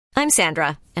I'm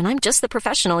Sandra, and I'm just the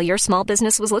professional your small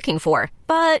business was looking for.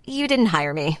 But you didn't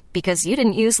hire me because you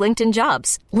didn't use LinkedIn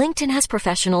Jobs. LinkedIn has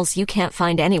professionals you can't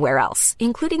find anywhere else,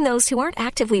 including those who aren't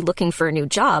actively looking for a new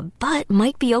job, but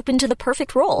might be open to the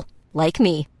perfect role, like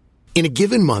me. In a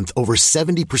given month, over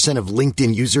 70% of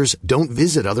LinkedIn users don't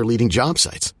visit other leading job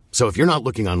sites. So if you're not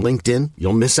looking on LinkedIn,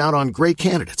 you'll miss out on great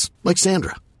candidates like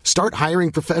Sandra. Start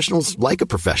hiring professionals like a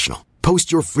professional.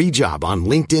 Post your free job on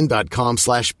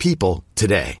linkedin.com/people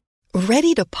today.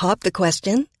 Ready to pop the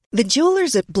question? The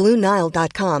jewelers at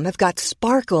BlueNile.com have got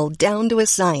sparkle down to a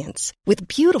science with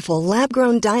beautiful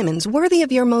lab-grown diamonds worthy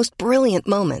of your most brilliant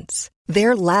moments.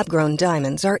 Their lab-grown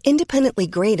diamonds are independently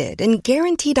graded and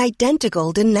guaranteed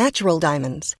identical to natural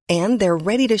diamonds, and they're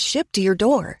ready to ship to your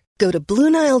door. Go to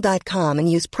BlueNile.com and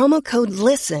use promo code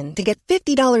LISTEN to get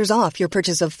 $50 off your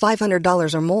purchase of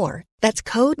 $500 or more. That's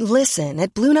code LISTEN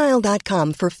at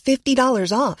BlueNile.com for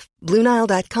 $50 off.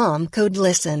 BlueNile.com, code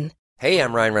LISTEN. Hey,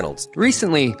 I'm Ryan Reynolds.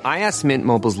 Recently, I asked Mint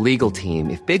Mobile's legal team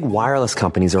if big wireless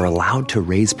companies are allowed to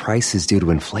raise prices due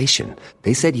to inflation.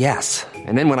 They said yes.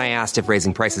 And then when I asked if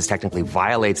raising prices technically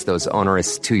violates those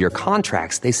onerous two-year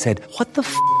contracts, they said, "What the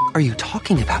f*** are you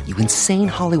talking about, you insane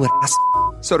Hollywood ass?"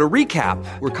 So to recap,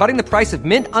 we're cutting the price of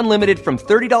Mint Unlimited from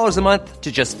 $30 a month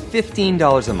to just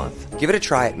 $15 a month. Give it a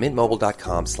try at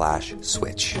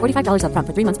mintmobile.com/switch. $45 up front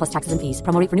for 3 months plus taxes and fees.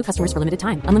 Promo rate for new customers for limited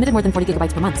time. Unlimited more than 40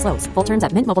 gigabytes per month. Slows full terms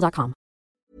at mintmobile.com.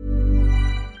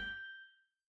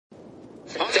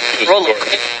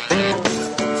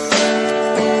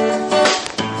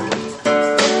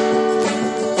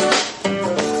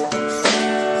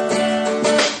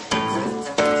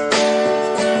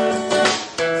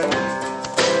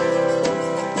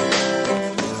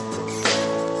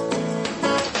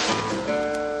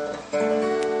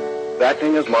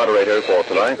 Acting as moderator for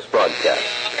tonight's broadcast.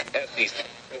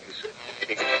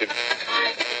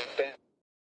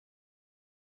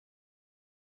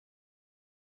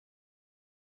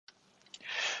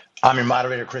 I'm your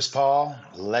moderator, Chris Paul.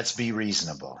 Let's be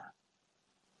reasonable.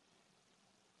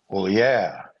 Well,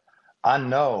 yeah, I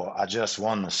know I just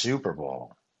won the Super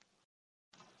Bowl.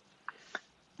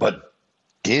 But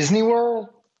Disney World?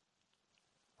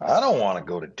 I don't want to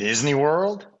go to Disney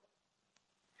World.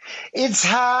 It's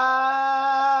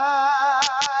high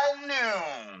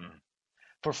noon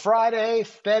for Friday,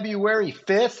 February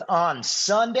 5th on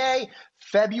Sunday,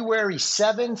 February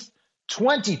 7th,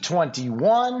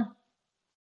 2021.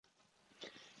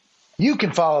 You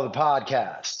can follow the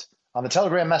podcast on the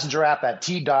Telegram Messenger app at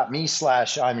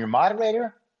t.me/I'm your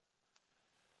moderator,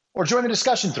 or join the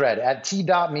discussion thread at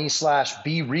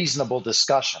t.me/be reasonable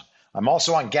discussion. I'm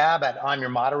also on Gab at I'm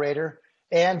your moderator,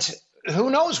 and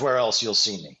who knows where else you'll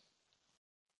see me.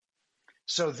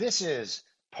 So this is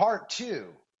part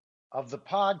 2 of the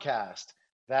podcast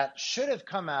that should have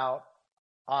come out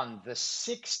on the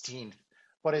 16th,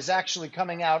 but is actually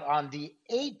coming out on the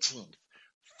 18th,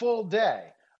 full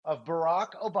day of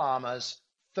Barack Obama's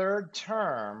third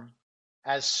term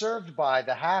as served by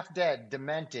the half-dead,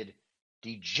 demented,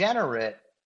 degenerate,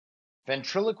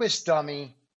 ventriloquist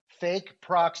dummy, fake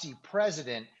proxy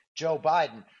president Joe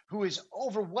Biden, who is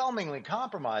overwhelmingly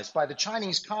compromised by the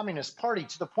Chinese Communist Party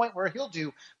to the point where he'll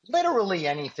do literally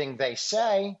anything they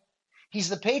say. He's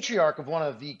the patriarch of one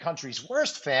of the country's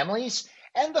worst families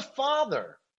and the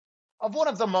father of one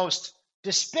of the most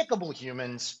despicable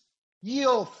humans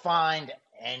you'll find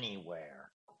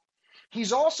anywhere.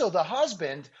 He's also the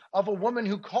husband of a woman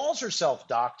who calls herself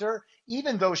doctor,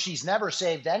 even though she's never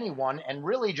saved anyone and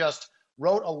really just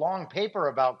wrote a long paper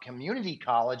about community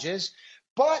colleges.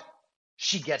 But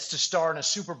she gets to star in a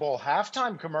Super Bowl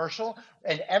halftime commercial,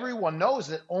 and everyone knows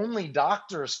that only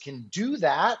doctors can do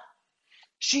that.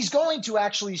 She's going to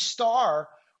actually star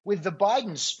with the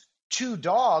Bidens' 2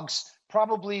 dogs,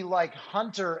 probably like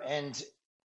Hunter and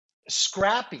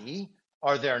Scrappy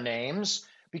are their names,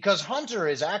 because Hunter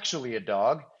is actually a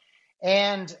dog.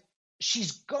 And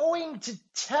she's going to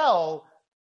tell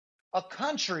a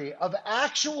country of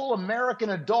actual American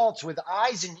adults with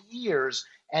eyes and ears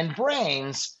and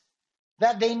brains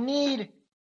that they need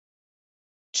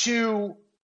to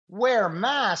wear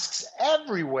masks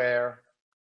everywhere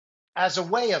as a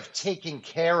way of taking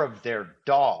care of their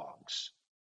dogs.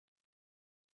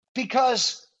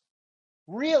 Because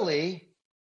really,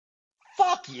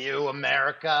 fuck you,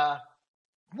 America.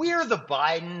 We're the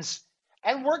Bidens,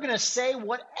 and we're going to say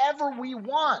whatever we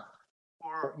want,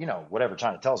 or, whatever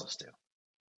China tells us to.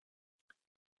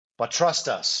 But trust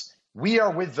us, we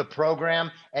are with the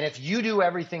program, and if you do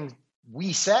everything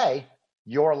we say,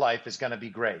 your life is going to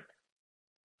be great.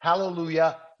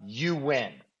 Hallelujah, you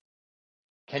win.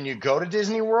 Can you go to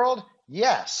Disney World?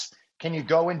 Yes. Can you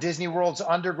go in Disney World's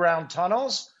underground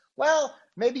tunnels? Well,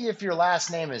 maybe if your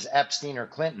last name is Epstein or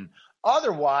Clinton.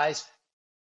 Otherwise,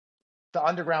 the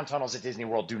underground tunnels at Disney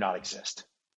World do not exist.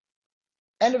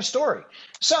 End of story.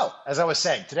 So, as I was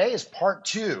saying, today is part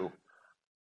 2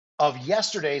 of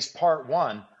yesterday's part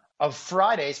 1 of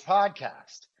Friday's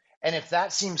podcast. And if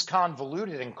that seems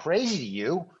convoluted and crazy to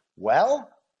you, well,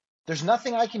 there's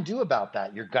nothing I can do about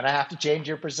that. You're going to have to change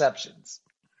your perceptions.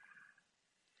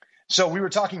 So we were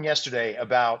talking yesterday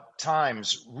about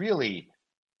Time's really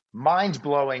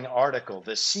mind-blowing article,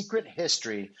 The Secret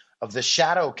History of the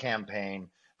Shadow Campaign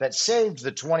That Saved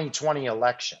the 2020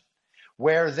 Election,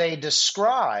 where they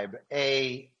describe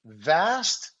a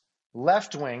vast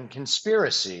left-wing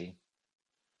conspiracy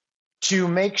to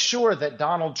make sure that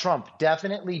Donald Trump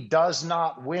definitely does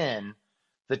not win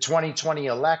the 2020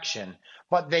 election,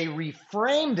 but they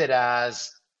reframed it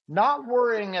as not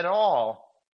worrying at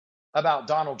all about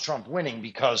Donald Trump winning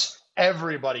because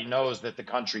everybody knows that the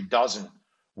country doesn't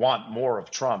want more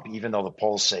of Trump, even though the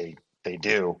polls say they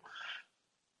do.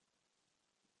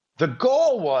 The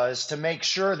goal was to make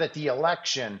sure that the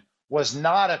election was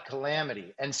not a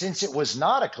calamity. And since it was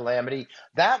not a calamity,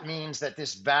 that means that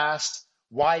this vast,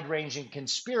 wide-ranging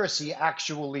conspiracy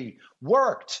actually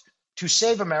worked to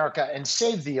save America and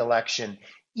save the election,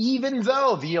 even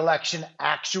though the election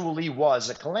actually was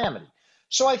a calamity.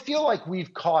 So I feel like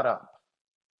we've caught up.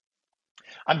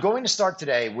 I'm going to start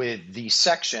today with the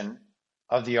section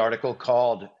of the article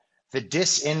called The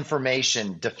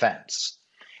Disinformation Defense.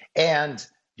 And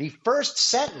the first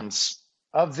sentence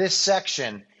of this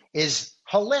section is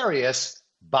hilarious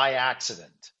by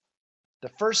accident.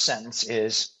 The first sentence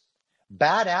is,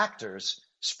 bad actors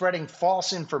spreading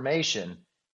false information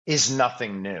is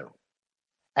nothing new.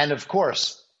 And of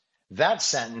course, that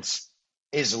sentence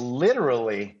is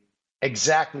literally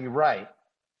exactly right,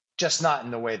 just not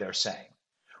in the way they're saying.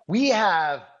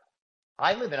 I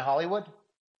live in Hollywood.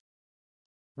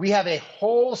 We have a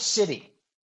whole city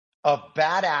of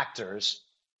bad actors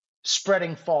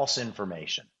spreading false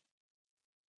information.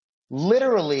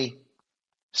 Literally,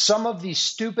 some of the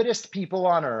stupidest people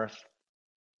on earth,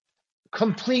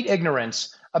 complete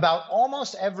ignorance about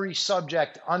almost every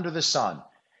subject under the sun,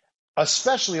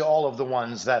 especially all of the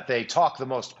ones that they talk the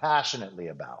most passionately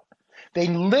about. They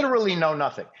literally know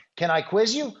nothing. Can I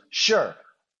quiz you? Sure.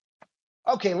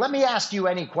 Okay, let me ask you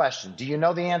any question. Do you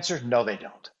know the answer? No, they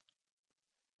don't.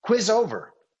 Quiz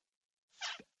over.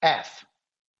 F.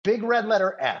 Big red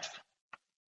letter F.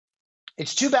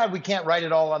 It's too bad we can't write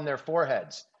it all on their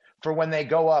foreheads for when they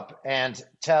go up and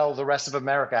tell the rest of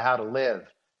America how to live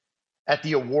at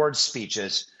the award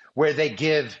speeches where they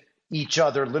give each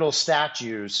other little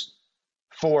statues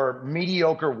for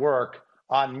mediocre work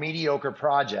on mediocre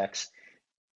projects,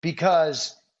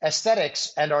 because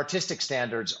aesthetics and artistic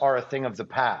standards are a thing of the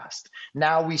past.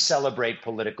 Now we celebrate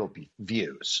political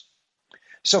views.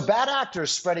 So bad actors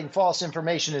spreading false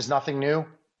information is nothing new.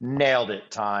 Nailed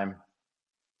it, Time.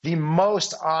 The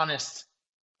most honest,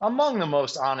 among the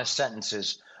most honest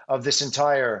sentences of this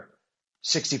entire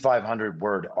 6,500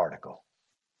 word article.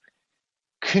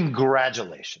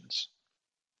 Congratulations.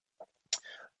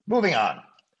 Moving on.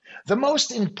 The most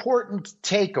important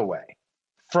takeaway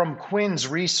from Quinn's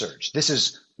research, this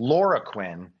is Laura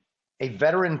Quinn, a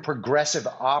veteran progressive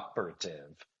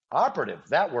operative,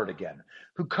 that word again,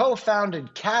 who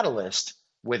co-founded Catalyst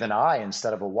with an I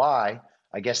instead of a Y.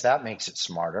 I guess that makes it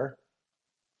smarter.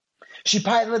 She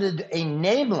piloted a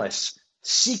nameless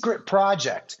secret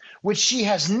project, which she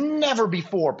has never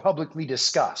before publicly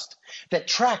discussed, that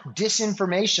tracked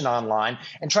disinformation online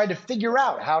and tried to figure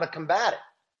out how to combat it.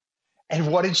 And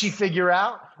what did she figure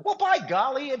out? Well, by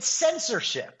golly, it's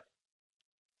censorship.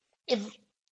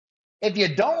 If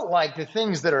you don't like the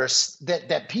things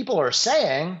that people are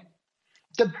saying,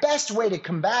 the best way to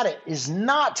combat it is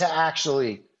not to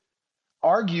actually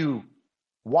argue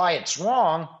why it's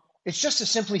wrong. It's just to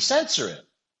simply censor it.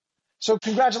 So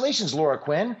congratulations, Laura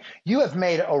Quinn. You have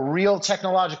made a real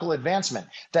technological advancement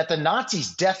that the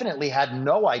Nazis definitely had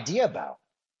no idea about.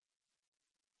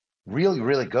 Really,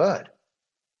 really good.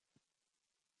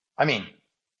 I mean,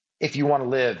 if you want to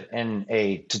live in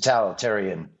a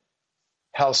totalitarian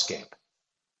hellscape,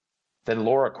 then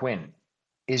Laura Quinn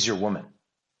is your woman.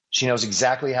 She knows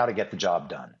exactly how to get the job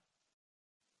done.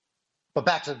 But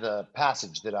back to the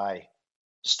passage that I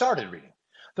started reading.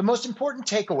 The most important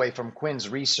takeaway from Quinn's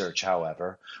research,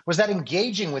 however, was that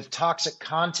engaging with toxic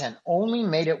content only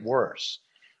made it worse.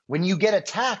 When you get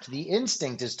attacked, the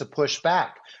instinct is to push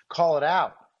back, call it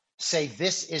out, say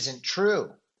this isn't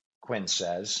true, Quinn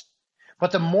says.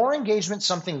 But the more engagement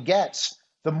something gets,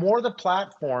 the more the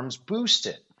platforms boost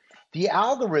it. The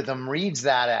algorithm reads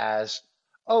that as,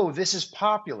 oh, this is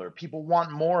popular, people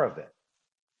want more of it.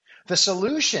 The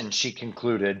solution, she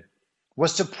concluded,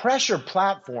 was to pressure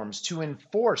platforms to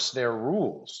enforce their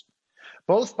rules,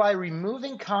 both by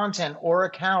removing content or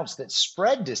accounts that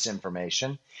spread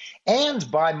disinformation and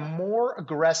by more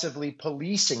aggressively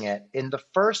policing it in the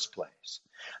first place.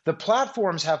 The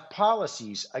platforms have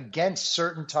policies against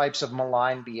certain types of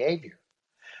malign behavior,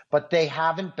 but they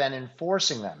haven't been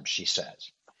enforcing them, she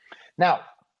says. Now,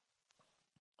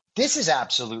 this is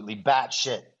absolutely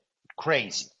batshit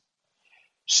crazy.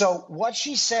 So what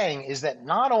she's saying is that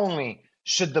not only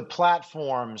should the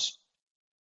platforms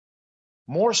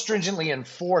more stringently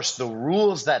enforce the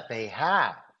rules that they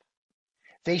have,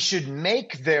 they should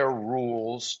make their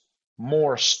rules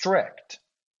more strict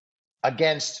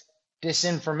against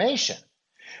disinformation.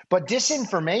 But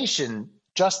disinformation,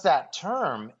 just that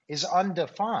term, is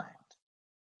undefined.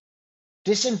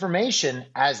 Disinformation,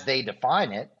 as they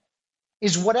define it,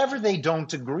 is whatever they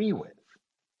don't agree with.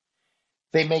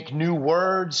 They make new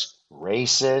words,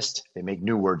 racist. They make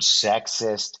new words,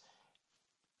 sexist.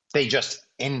 They just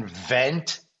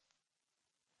invent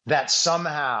that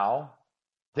somehow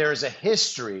there is a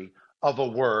history of a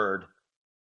word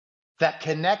that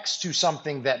connects to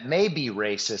something that may be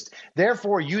racist.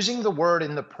 Therefore, using the word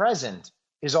in the present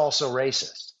is also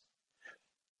racist.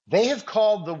 They have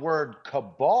called the word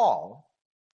cabal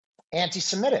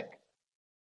anti-Semitic.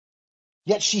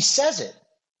 Yet she says it.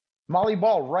 Molly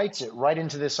Ball writes it right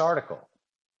into this article.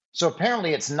 So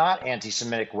apparently it's not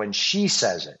anti-Semitic when she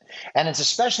says it. And it's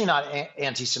especially not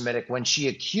anti-Semitic when she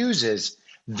accuses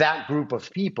that group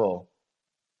of people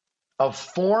of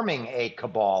forming a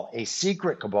cabal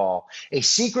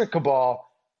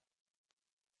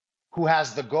who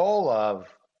has the goal of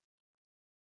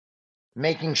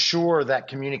making sure that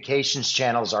communications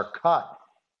channels are cut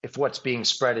if what's being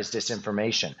spread is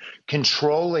disinformation,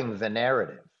 controlling the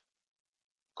narrative,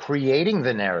 creating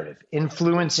the narrative,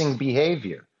 influencing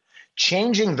behavior,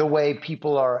 changing the way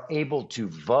people are able to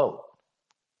vote.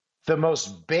 The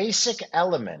most basic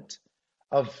element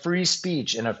of free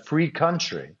speech in a free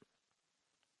country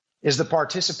is the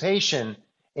participation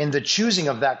in the choosing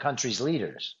of that country's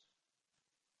leaders.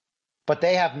 But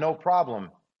they have no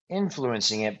problem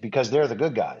influencing it because they're the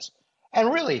good guys.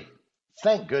 And really,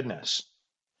 thank goodness.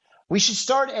 We should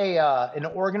start an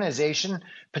organization,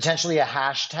 potentially a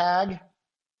hashtag.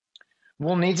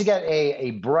 We'll need to get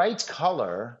a bright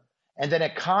color and then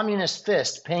a communist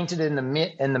fist painted in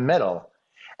the middle.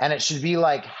 And it should be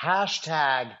like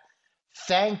hashtag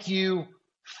thank you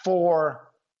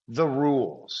for the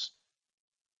rules.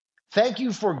 Thank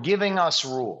you for giving us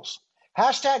rules.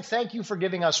 Hashtag thank you for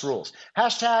giving us rules.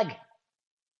 Hashtag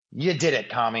you did it,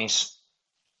 commies.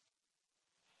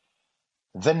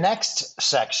 The next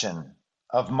section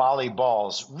of Molly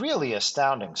Ball's really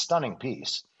astounding, stunning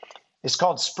piece is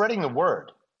called Spreading the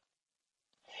Word.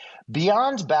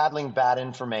 Beyond battling bad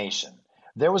information,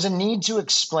 there was a need to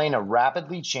explain a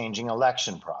rapidly changing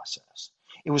election process.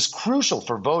 It was crucial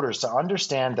for voters to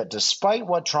understand that despite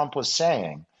what Trump was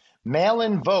saying,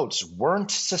 mail-in votes weren't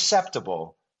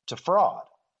susceptible to fraud,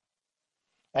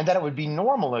 and that it would be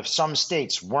normal if some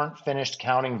states weren't finished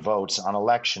counting votes on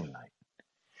election night.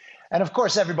 And of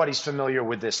course, everybody's familiar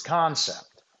with this concept.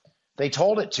 They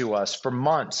told it to us for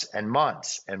months and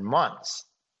months and months.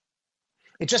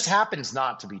 It just happens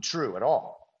not to be true at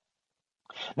all.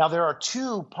 Now, there are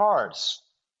two parts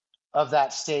of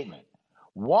that statement.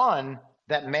 One,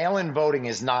 that mail-in voting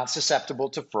is not susceptible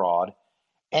to fraud.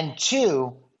 And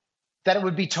two, that it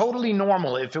would be totally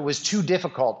normal if it was too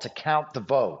difficult to count the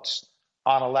votes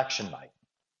on election night.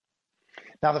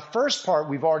 Now, the first part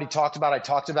we've already talked about. I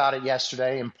talked about it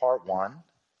yesterday in part one,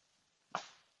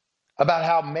 about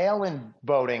how mail-in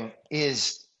voting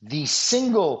is the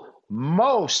single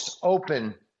most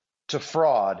open to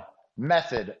fraud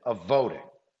method of voting.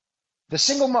 The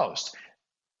single most.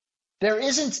 There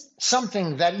isn't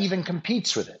something that even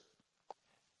competes with it.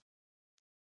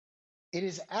 It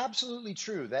is absolutely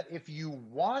true that if you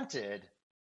wanted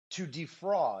to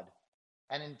defraud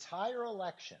an entire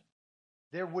election,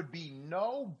 there would be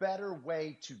no better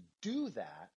way to do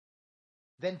that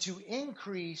than to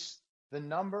increase the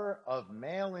number of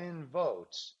mail-in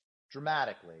votes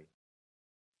dramatically,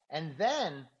 and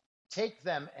then take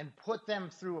them and put them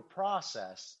through a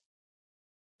process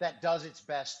that does its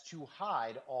best to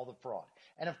hide all the fraud.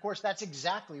 And of course, that's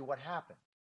exactly what happened.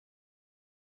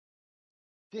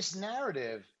 This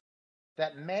narrative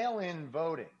that mail-in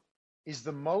voting is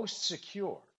the most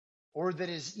secure, or that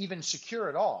is even secure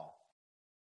at all,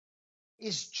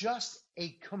 is just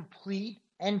a complete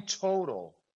and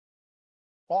total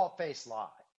bald-faced lie.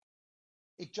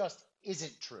 It just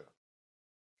isn't true.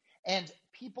 And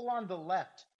people on the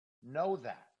left know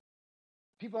that.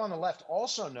 people on the left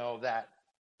also know that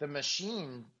the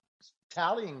machine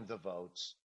tallying the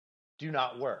votes do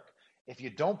not work. If you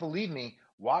don't believe me,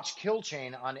 watch Kill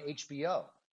Chain on HBO.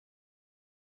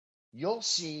 You'll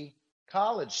see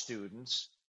college students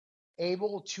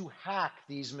able to hack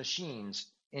these machines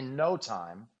in no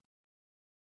time.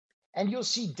 And you'll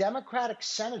see Democratic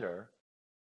senator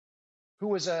who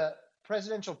was a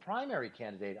presidential primary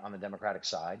candidate on the Democratic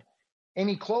side,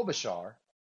 Amy Klobuchar,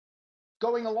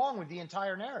 going along with the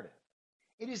entire narrative.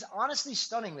 It is honestly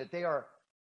stunning that they are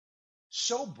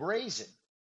so brazen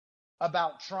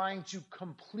about trying to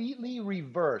completely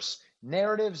reverse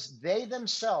narratives they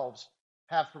themselves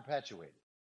have perpetuated.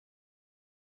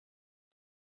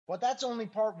 But that's only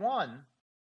part one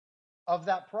of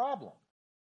that problem.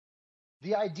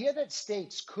 The idea that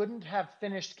states couldn't have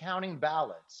finished counting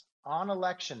ballots on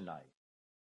election night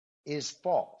is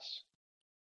false.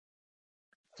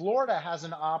 Florida has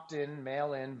an opt-in,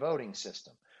 mail-in voting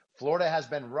system. Florida has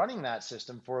been running that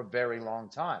system for a very long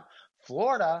time.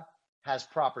 Florida has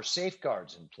proper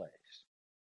safeguards in place.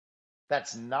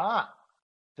 That's not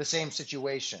the same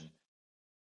situation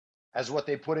as what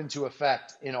they put into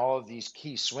effect in all of these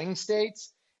key swing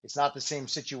states. It's not the same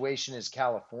situation as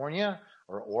California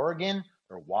or Oregon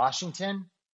or Washington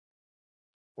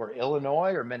or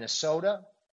Illinois or Minnesota,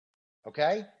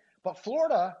 okay? But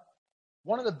Florida,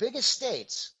 one of the biggest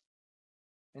states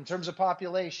in terms of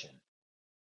population,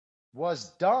 was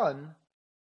done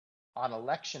on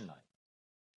election night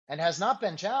and has not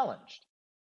been challenged.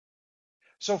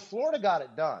 So Florida got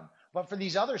it done. But for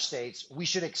these other states, we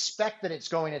should expect that it's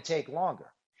going to take longer.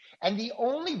 And the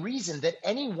only reason that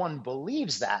anyone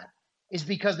believes that is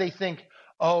because they think,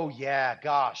 oh yeah,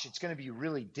 gosh, it's going to be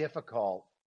really difficult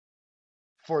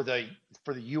for the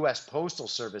U.S. Postal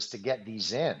Service to get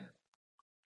these in,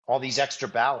 all these extra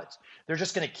ballots. They're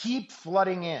just going to keep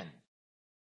flooding in.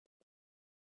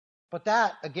 But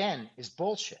that, again, is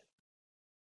bullshit.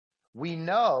 We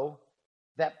know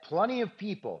that plenty of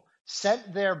people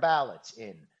sent their ballots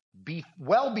in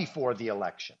well before the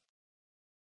election,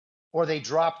 or they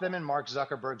dropped them in Mark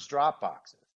Zuckerberg's drop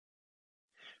boxes.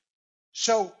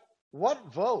 So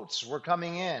what votes were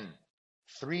coming in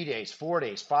 3 days, 4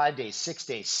 days, 5 days, 6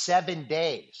 days, 7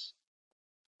 days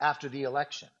after the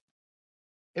election?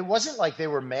 It wasn't like they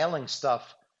were mailing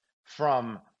stuff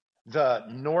from the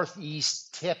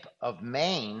northeast tip of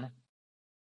Maine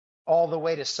all the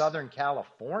way to Southern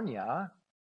California.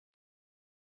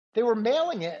 They were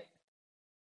mailing it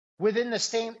within the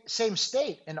same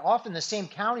state and often the same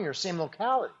county or same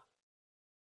locality.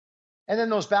 And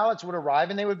then those ballots would arrive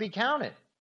and they would be counted.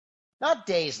 Not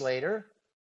days later,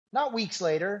 not weeks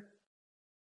later.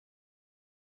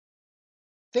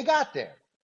 They got there.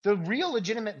 The real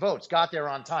legitimate votes got there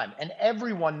on time. And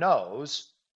everyone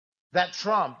knows that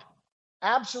Trump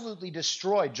absolutely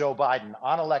destroyed Joe Biden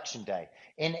on election day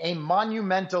in a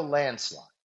monumental landslide.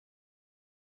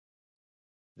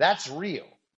 That's real.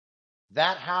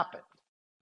 That happened.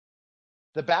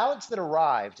 The ballots that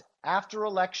arrived after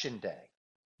Election Day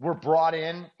were brought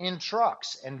in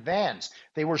trucks and vans.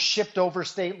 They were shipped over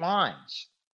state lines.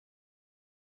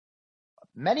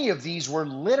 Many of these were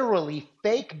literally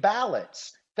fake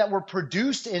ballots that were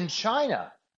produced in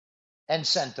China and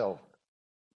sent over.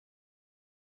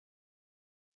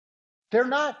 They're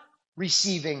not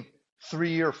receiving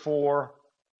 3 or 4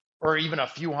 or even a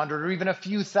few hundred or even a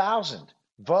few thousand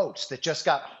votes that just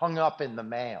got hung up in the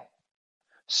mail.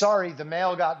 Sorry, the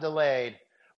mail got delayed,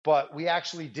 but we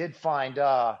actually did find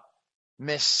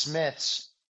Miss Smith's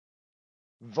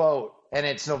vote, and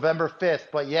it's November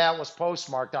 5th, but yeah, it was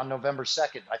postmarked on November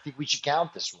 2nd. I think we should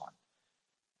count this one.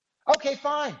 Okay,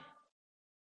 fine.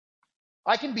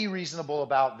 I can be reasonable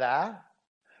about that.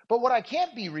 But what I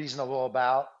can't be reasonable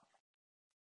about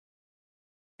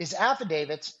is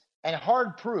affidavits and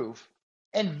hard proof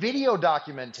and video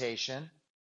documentation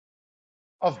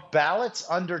of ballots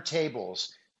under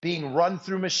tables being run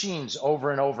through machines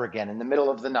over and over again in the middle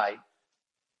of the night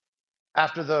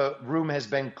after the room has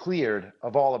been cleared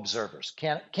of all observers.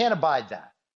 Can't abide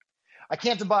that. I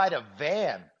can't abide a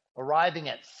van arriving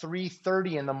at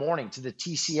 3:30 in the morning to the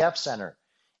TCF Center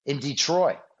in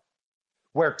Detroit,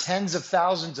 where tens of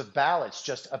thousands of ballots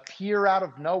just appear out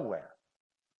of nowhere.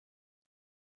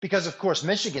 Because, of course,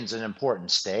 Michigan's an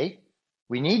important state.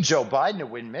 We need Joe Biden to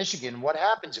win Michigan. What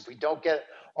happens if we don't get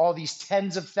all these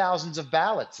tens of thousands of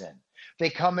ballots in? They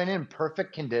come in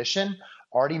perfect condition,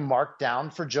 already marked down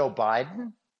for Joe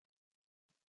Biden?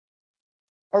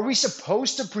 Are we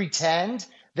supposed to pretend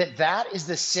that that is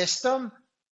the system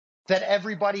that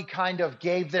everybody kind of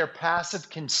gave their passive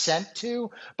consent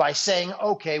to by saying,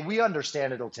 okay, we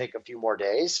understand it'll take a few more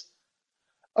days?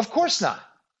 Of course not.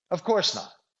 Of course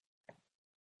not.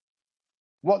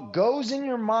 What goes in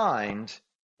your mind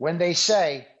when they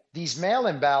say these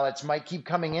mail-in ballots might keep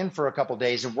coming in for a couple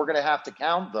days and we're going to have to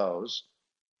count those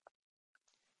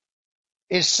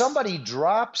is somebody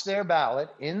drops their ballot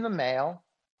in the mail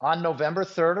on November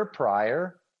 3rd or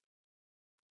prior,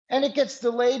 and it gets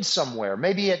delayed somewhere.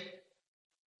 Maybe it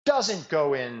doesn't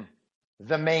go in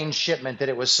the main shipment that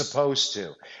it was supposed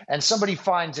to, and somebody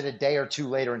finds it a day or two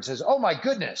later and says, oh my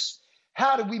goodness,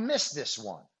 how did we miss this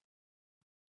one?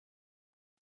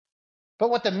 But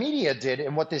what the media did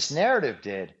and what this narrative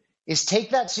did is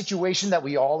take that situation that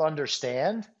we all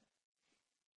understand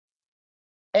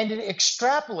and it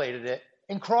extrapolated it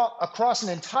across an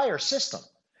entire system,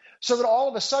 so that all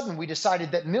of a sudden we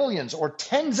decided that millions or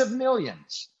tens of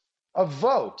millions of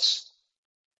votes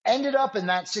ended up in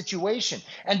that situation.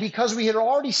 And because we had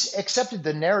already accepted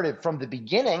the narrative from the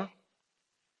beginning,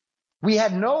 we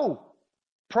had no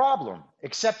problem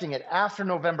accepting it after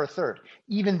November 3rd,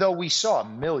 even though we saw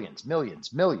millions.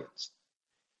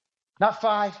 Not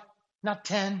 5, not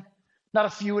 10, not a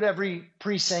few at every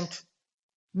precinct,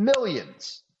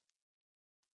 millions.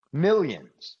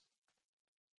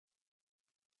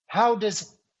 How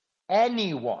does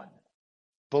anyone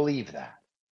believe that?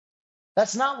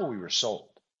 That's not what we were sold.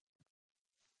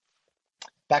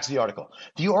 Back to the article.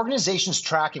 The organization's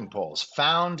tracking polls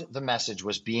found the message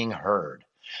was being heard.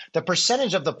 The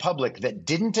percentage of the public that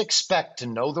didn't expect to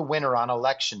know the winner on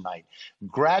election night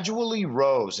gradually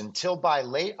rose until by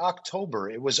late October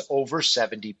it was over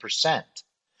 70%.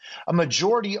 A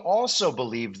majority also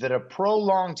believed that a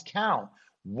prolonged count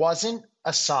wasn't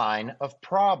a sign of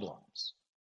problems.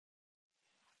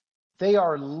 They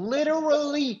are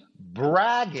literally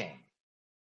bragging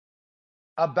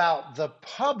about the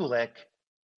public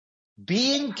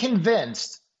being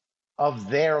convinced of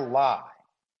their lie.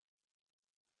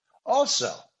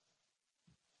 Also,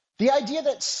 the idea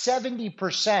that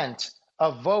 70%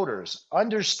 of voters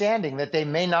understanding that they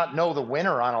may not know the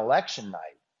winner on election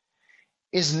night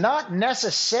is not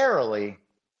necessarily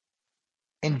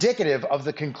indicative of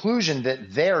the conclusion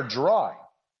that they're drawing.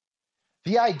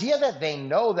 The idea that they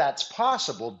know that's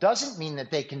possible doesn't mean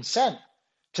that they consent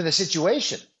to the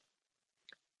situation.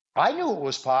 I knew it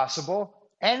was possible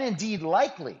and indeed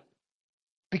likely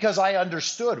because I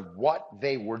understood what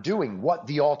they were doing, what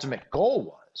the ultimate goal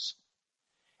was.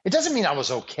 It doesn't mean I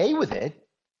was okay with it.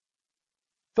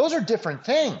 Those are different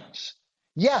things.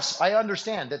 Yes, I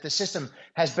understand that the system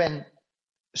has been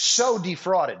so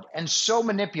defrauded and so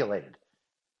manipulated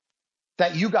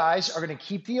that you guys are going to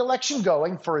keep the election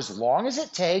going for as long as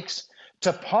it takes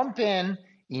to pump in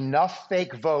enough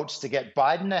fake votes to get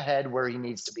Biden ahead where he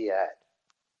needs to be ahead.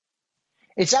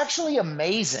 It's actually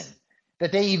amazing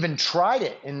that they even tried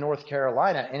it in North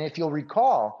Carolina. And if you'll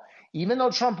recall, even though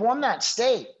Trump won that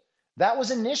state, that was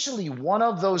initially one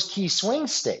of those key swing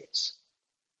states.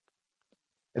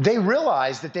 They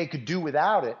realized that they could do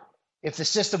without it if the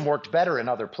system worked better in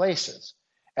other places.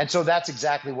 And so that's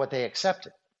exactly what they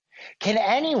accepted. Can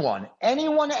anyone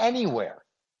anywhere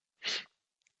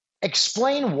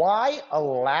explain why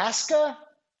Alaska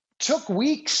took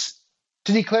weeks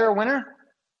to declare a winner?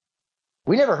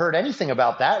 We never heard anything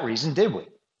about that reason, did we?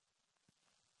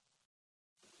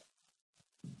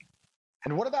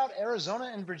 And what about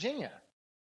Arizona and Virginia?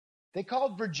 They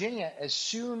called Virginia as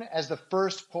soon as the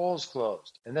first polls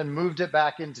closed and then moved it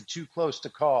back into too close to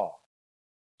call,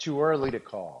 too early to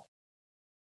call.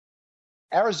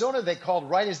 Arizona, they called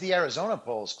right as the Arizona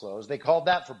polls closed. They called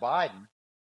that for Biden.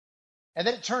 And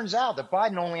then it turns out that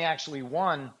Biden only actually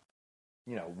won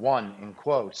in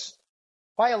quotes,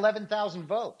 by 11,000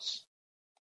 votes.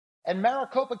 And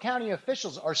Maricopa County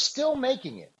officials are still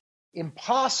making it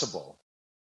impossible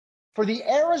for the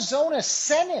Arizona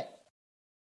Senate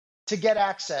to get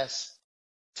access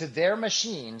to their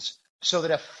machines so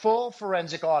that a full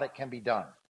forensic audit can be done.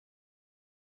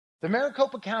 The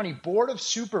Maricopa County Board of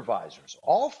Supervisors,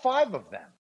 all 5 of them,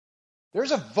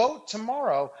 there's a vote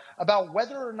tomorrow about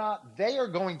whether or not they are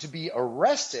going to be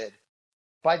arrested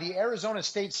by the Arizona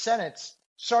State Senate's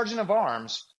Sergeant of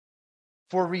Arms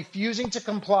for refusing to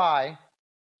comply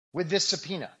with this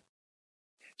subpoena.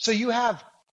 So you have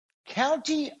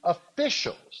county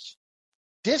officials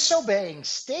disobeying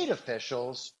state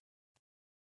officials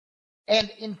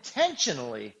and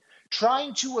intentionally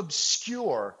trying to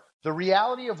obscure the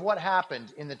reality of what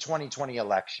happened in the 2020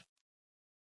 election.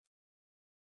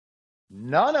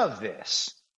 None of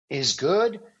this is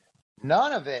good.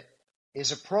 None of it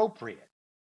is appropriate.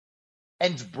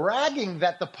 And bragging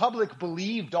that the public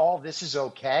believed all this is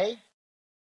okay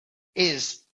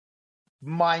is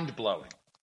mind-blowing.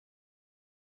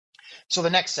 So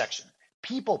the next section,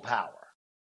 people power.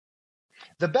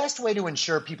 The best way to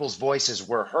ensure people's voices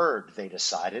were heard, they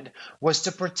decided, was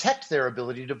to protect their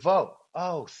ability to vote.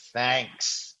 Oh,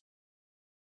 thanks.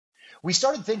 We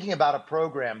started thinking about a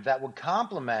program that would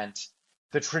complement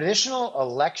the traditional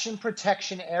election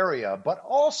protection area, but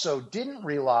also didn't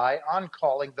rely on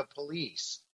calling the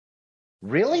police.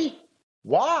 Really?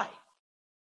 Why?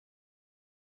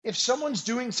 If someone's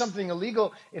doing something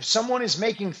illegal, if someone is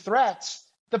making threats,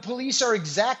 the police are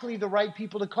exactly the right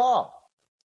people to call.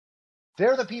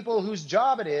 They're the people whose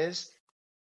job it is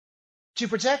to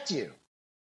protect you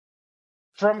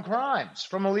from crimes,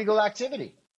 from illegal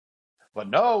activity. But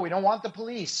no, we don't want the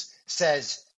police,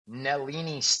 says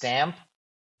Nalini Stamp,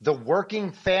 the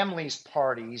Working Families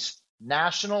Party's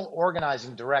National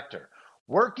Organizing Director.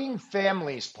 Working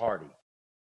Families Party.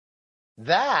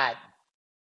 That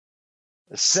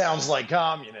sounds like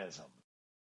communism.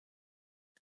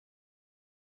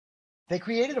 They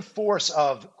created a force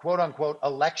of, quote unquote,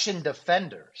 election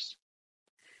defenders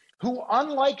who,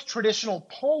 unlike traditional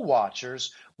poll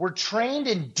watchers, were trained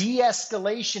in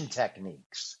de-escalation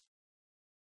techniques.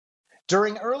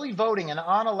 During early voting and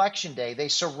on election day, they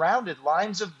surrounded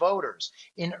lines of voters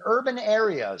in urban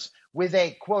areas with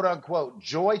a, quote unquote,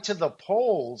 joy to the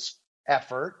polls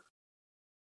effort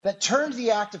that turned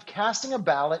the act of casting a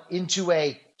ballot into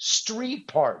a street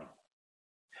party.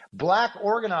 Black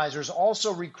organizers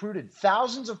also recruited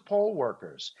thousands of poll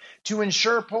workers to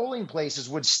ensure polling places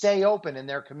would stay open in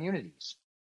their communities.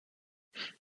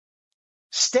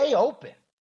 Stay open?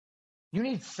 You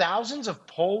need thousands of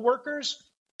poll workers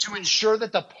to ensure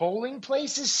that the polling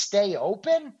places stay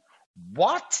open?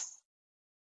 What?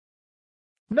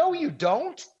 No, you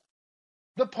don't.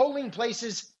 The polling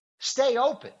places stay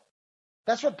open.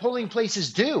 That's what polling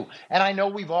places do. And I know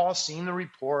we've all seen the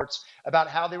reports about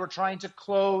how they were trying to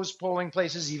close polling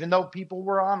places even though people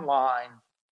were online.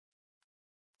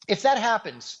 If that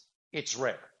happens, it's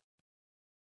rare.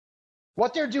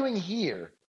 What they're doing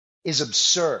here is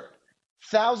absurd.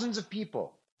 Thousands of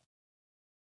people.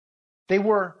 They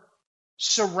were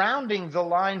surrounding the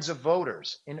lines of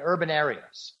voters in urban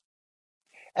areas.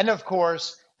 And of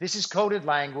course, this is coded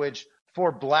language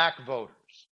for Black voters,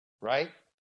 right?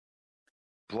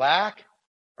 Black,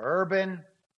 urban.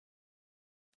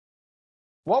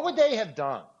 What would they have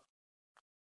done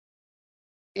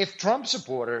if Trump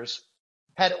supporters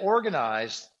had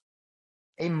organized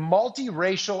a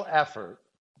multiracial effort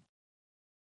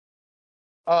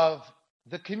of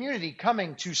the community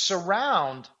coming to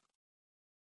surround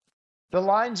the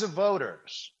lines of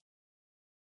voters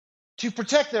to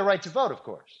protect their right to vote, of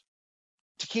course,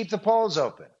 to keep the polls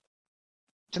open,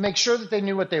 to make sure that they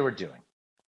knew what they were doing?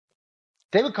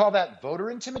 They would call that voter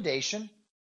intimidation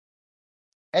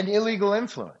and illegal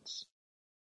influence.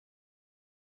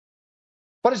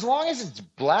 But as long as it's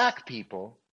Black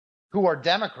people who are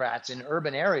Democrats in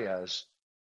urban areas,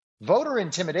 voter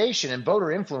intimidation and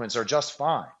voter influence are just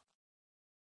fine.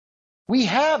 We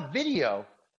have video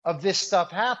of this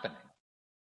stuff happening,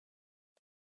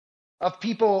 of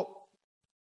people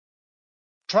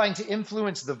trying to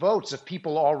influence the votes of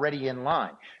people already in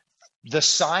line. The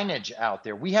signage out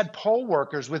there. We had poll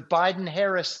workers with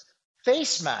Biden-Harris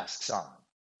face masks on.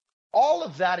 All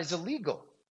of that is illegal.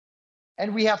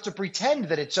 And we have to pretend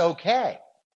that it's okay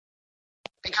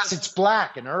because it's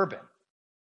Black and urban.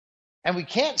 And we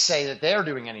can't say that they're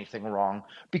doing anything wrong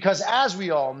because, as we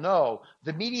all know,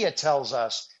 the media tells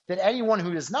us that anyone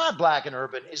who is not Black and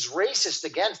urban is racist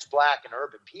against Black and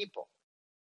urban people.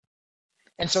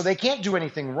 And so they can't do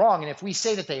anything wrong. And if we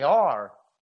say that they are,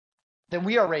 then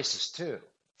we are racist too.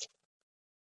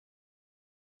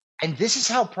 And this is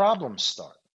how problems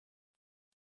start.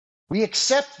 We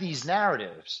accept these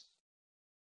narratives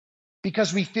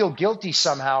because we feel guilty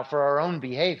somehow for our own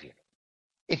behavior.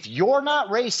 If you're not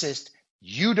racist,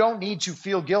 you don't need to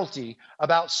feel guilty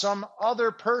about some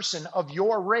other person of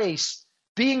your race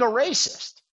being a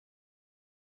racist.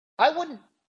 I wouldn't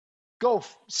go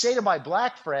say to my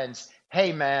Black friends,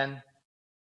 hey man,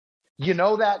 you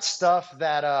know that stuff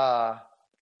that,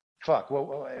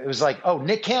 it was like, oh,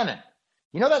 Nick Cannon.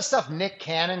 You know that stuff Nick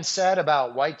Cannon said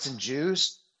about whites and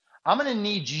Jews? I'm going to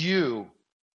need you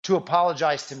to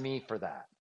apologize to me for that.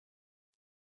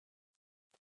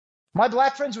 My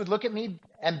Black friends would look at me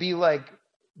and be like,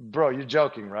 bro, you're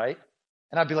joking, right?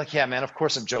 And I'd be like, yeah, man, of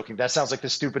course I'm joking. That sounds like the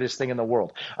stupidest thing in the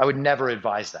world. I would never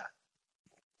advise that.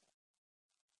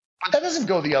 But that doesn't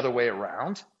go the other way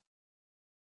around.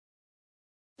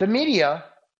 The media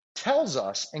tells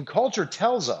us and culture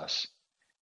tells us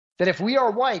that if we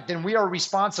are white, then we are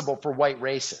responsible for white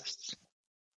racists.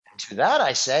 And to that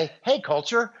I say, hey,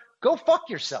 culture, go fuck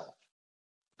yourself.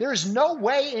 There is no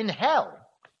way in hell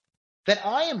that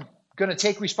I am going to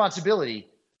take responsibility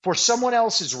for someone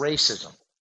else's racism.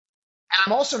 And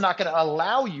I'm also not going to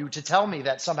allow you to tell me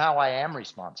that somehow I am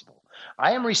responsible.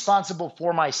 I am responsible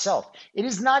for myself. It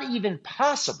is not even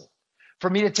possible for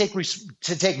me to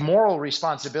take moral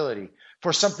responsibility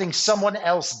for something someone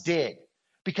else did,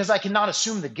 because I cannot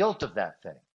assume the guilt of that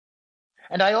thing.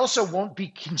 And I also won't be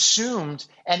consumed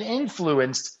and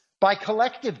influenced by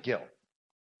collective guilt.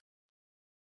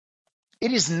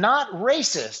 It is not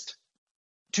racist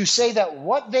to say that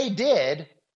what they did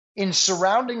in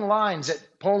surrounding lines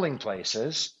at polling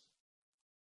places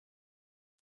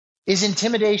is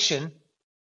intimidation,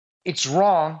 it's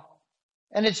wrong,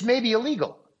 and it's maybe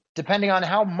illegal, depending on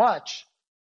how much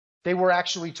they were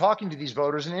actually talking to these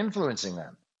voters and influencing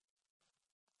them.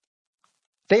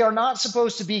 They are not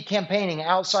supposed to be campaigning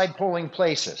outside polling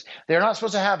places. They're not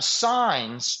supposed to have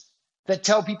signs that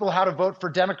tell people how to vote for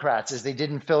Democrats, as they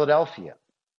did in Philadelphia.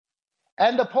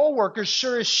 And the poll workers,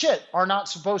 sure as shit, are not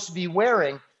supposed to be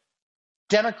wearing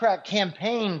Democrat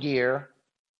campaign gear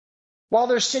while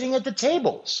they're sitting at the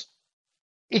tables.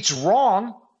 It's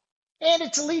wrong and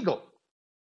it's illegal.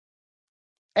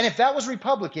 And if that was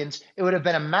Republicans, it would have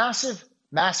been a massive,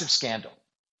 massive scandal.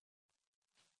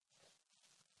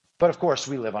 But of course,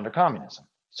 we live under communism,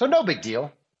 so no big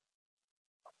deal.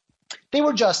 They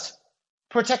were just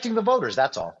protecting the voters,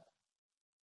 that's all.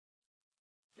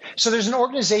 So there's an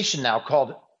organization now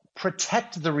called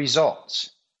Protect the Results.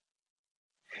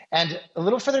 And a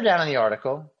little further down in the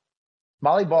article,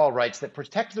 Molly Ball writes that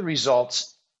Protect the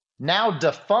Results, now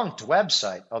defunct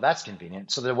website, oh, that's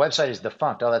convenient. So the website is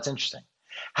defunct. Oh, that's interesting.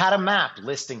 Had a map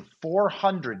listing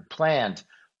 400 planned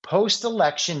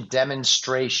post-election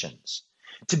demonstrations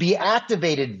to be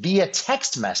activated via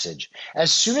text message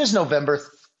as soon as November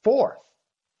 4th.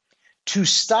 To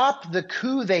stop the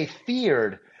coup they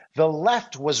feared, the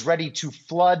left was ready to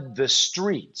flood the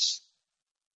streets.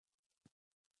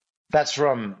 That's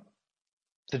from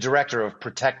the director of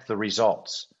Protect the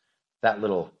Results, that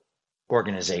little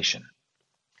organization.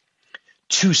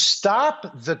 To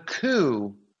stop the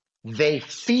coup they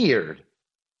feared,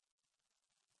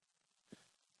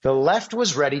 the left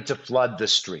was ready to flood the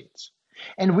streets.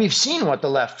 And we've seen what the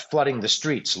left flooding the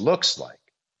streets looks like.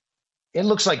 It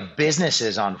looks like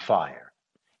businesses on fire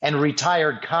and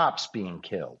retired cops being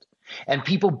killed and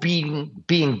people being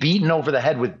beaten over the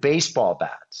head with baseball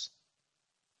bats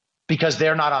because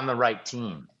they're not on the right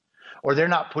team or they're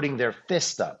not putting their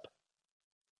fist up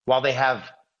while they have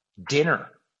dinner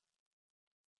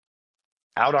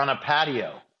out on a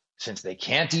patio since they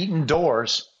can't eat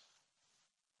indoors.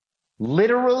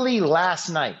 Literally last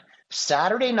night,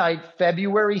 Saturday night,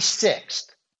 February 6th,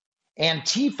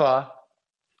 Antifa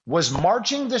was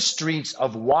marching the streets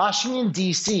of Washington,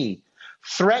 D.C.,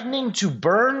 threatening to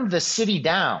burn the city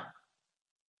down.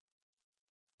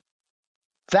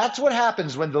 That's what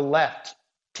happens when the left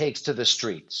takes to the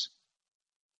streets.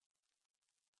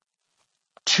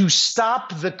 To stop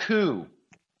the coup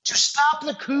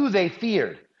they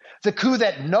feared, the coup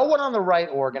that no one on the right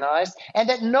organized and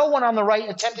that no one on the right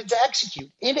attempted to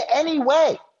execute in any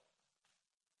way.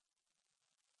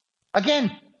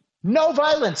 Again, no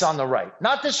violence on the right,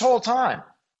 not this whole time.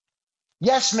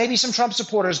 Yes, maybe some Trump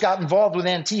supporters got involved with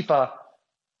Antifa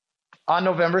on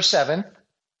November 7th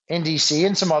in D.C.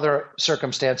 and some other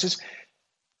circumstances,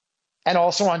 and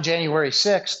also on January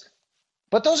 6th.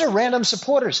 But those are random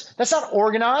supporters. That's not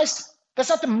organized. That's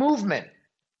not the movement.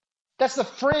 That's the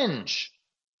fringe.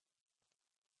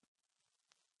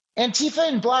 Antifa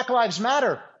and Black Lives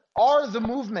Matter are the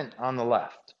movement on the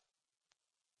left.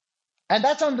 And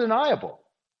that's undeniable.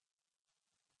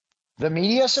 The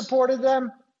media supported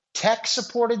them, tech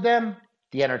supported them,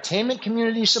 the entertainment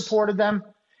community supported them,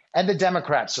 and the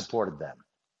Democrats supported them.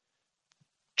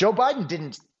 Joe Biden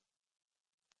didn't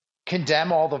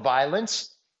condemn all the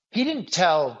violence. He didn't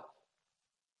tell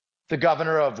the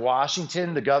governor of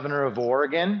Washington, the governor of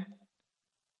Oregon,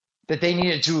 that they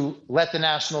needed to let the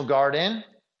National Guard in,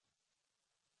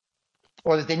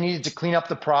 or that they needed to clean up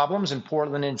the problems in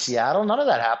Portland and Seattle. None of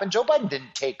that happened. Joe Biden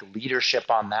didn't take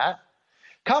leadership on that.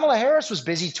 Kamala Harris was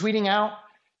busy tweeting out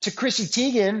to Chrissy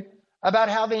Teigen about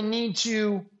how they need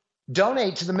to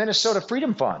donate to the Minnesota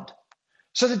Freedom Fund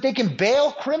so that they can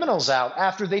bail criminals out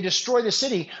after they destroy the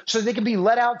city so that they can be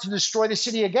let out to destroy the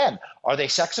city again. Are they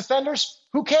sex offenders?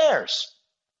 Who cares?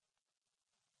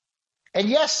 And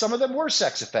yes, some of them were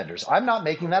sex offenders. I'm not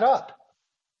making that up.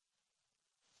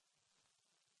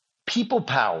 People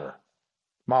power,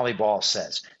 Molly Ball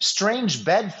says. Strange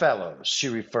bedfellows, she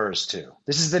refers to.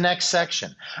 This is the next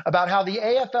section about how the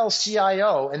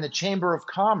AFL-CIO and the Chamber of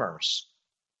Commerce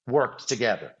worked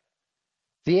together.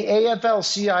 The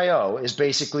AFL-CIO is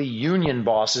basically union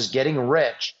bosses getting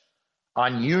rich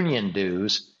on union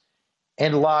dues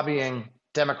and lobbying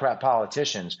Democrat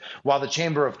politicians, while the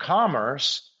Chamber of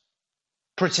Commerce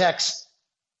protects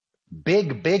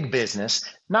big business,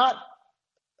 not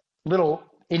little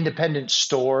independent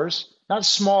stores, not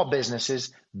small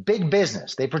businesses, big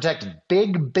business. They protect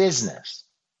big business.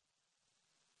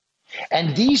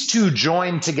 And these two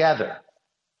join together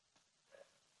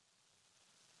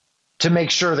to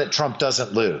make sure that Trump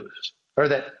doesn't lose, or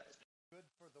that good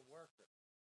for the worker.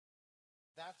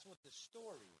 That's what the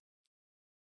story is.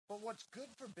 But what's good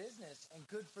for business and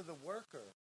good for the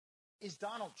worker is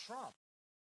Donald Trump.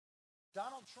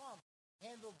 Donald Trump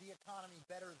handled the economy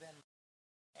better than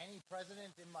any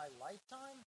president in my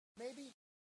lifetime, maybe.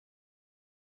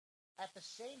 At the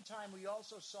same time, we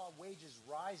also saw wages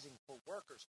rising for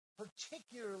workers,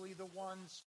 particularly the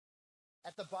ones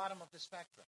at the bottom of the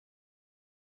spectrum.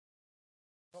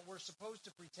 But we're supposed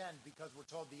to pretend, because we're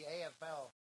told the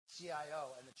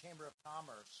AFL-CIO and the Chamber of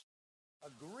Commerce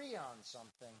agree on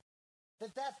something,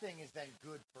 that thing is then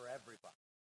good for everybody.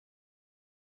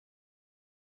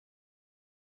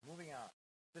 Moving on.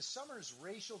 The summer's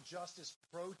racial justice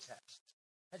protests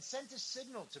had sent a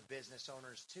signal to business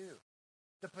owners, too.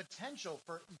 The potential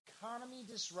for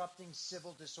economy-disrupting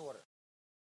civil disorder.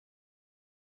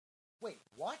 Wait,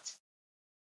 what?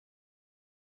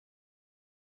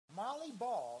 Molly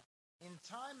Ball, in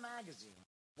Time magazine,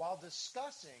 while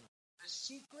discussing the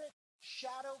secret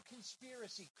shadow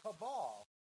conspiracy cabal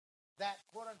that,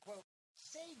 quote-unquote,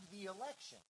 saved the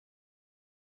election,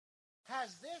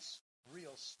 has this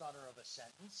real stunner of a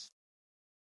sentence.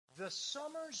 The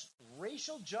summer's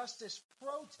racial justice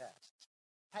protests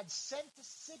had sent a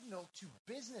signal to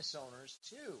business owners,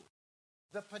 too,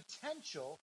 the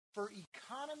potential for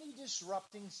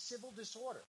economy-disrupting civil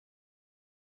disorder.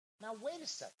 Now, wait a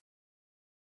second.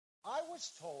 I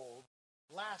was told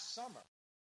last summer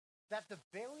that the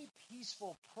very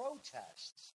peaceful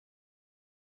protests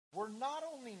were not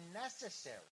only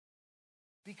necessary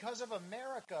because of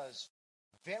America's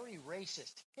very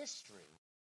racist history,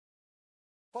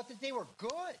 but that they were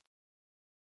good.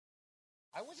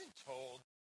 I wasn't told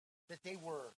that they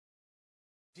were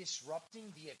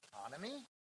disrupting the economy.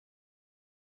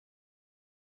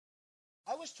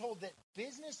 I was told that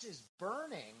businesses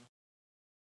burning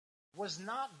was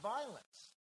not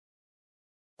violence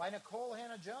by Nicole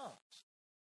Hannah-Jones.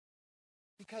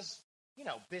 Because,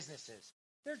 businesses,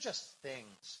 they're just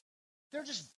things. They're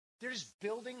just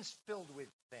buildings filled with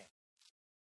things.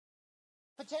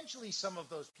 Potentially some of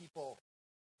those people,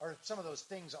 or some of those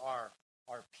things are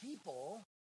people,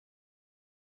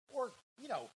 or,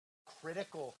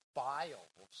 critical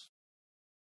files,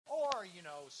 or,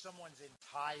 someone's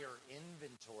entire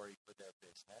inventory for their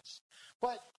business.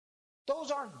 But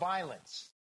those aren't violence.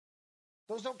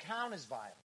 Those don't count as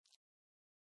violence.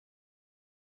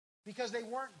 Because they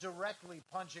weren't directly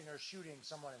punching or shooting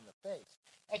someone in the face,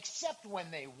 except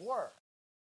when they were.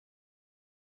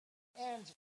 And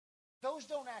those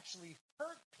don't actually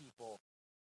hurt people,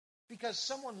 because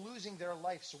someone losing their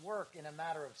life's work in a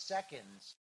matter of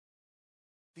seconds,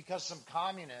 because some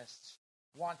communists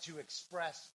want to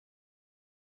express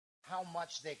how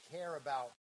much they care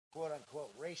about,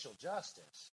 quote-unquote, racial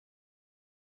justice.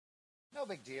 No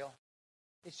big deal.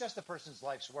 It's just a person's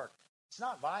life's work. It's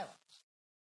not violence.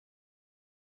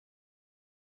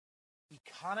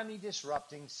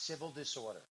 Economy-disrupting civil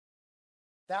disorder.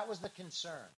 That was the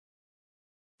concern.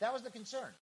 That was the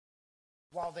concern.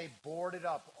 While they boarded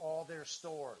up all their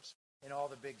stores in all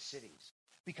the big cities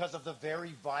because of the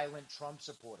very violent Trump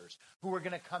supporters who were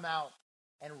going to come out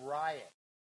and riot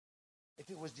if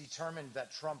it was determined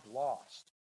that Trump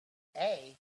lost.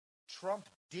 A, Trump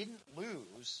didn't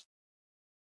lose,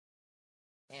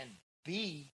 and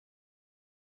B,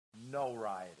 no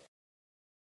rioting.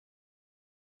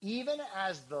 Even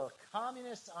as the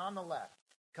communists on the left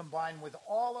combine with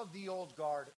all of the old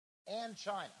guard and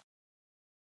China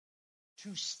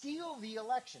to steal the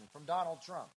election from Donald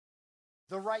Trump,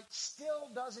 the right still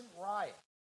doesn't riot.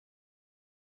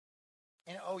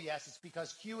 And oh yes, it's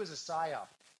because Q is a psyop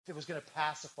that was going to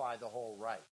pacify the whole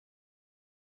right.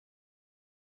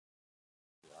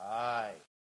 Right.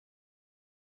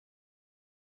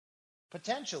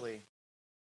 Potentially,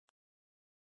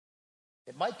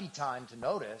 it might be time to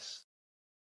notice,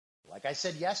 like I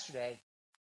said yesterday,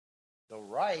 the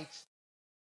right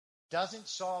doesn't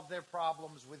solve their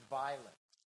problems with violence.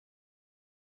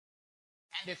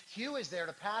 And if Q is there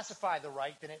to pacify the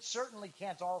right, then it certainly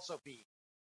can't also be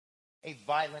a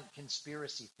violent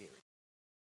conspiracy theory.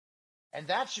 And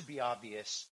that should be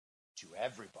obvious to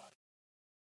everybody.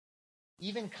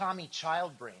 Even commie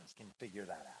child brains can figure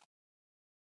that out.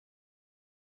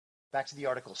 Back to the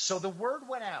article. So the word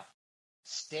went out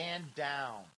stand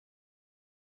down.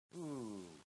 Ooh,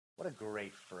 what a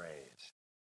great phrase.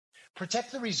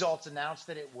 Protect the Results announced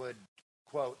that it would,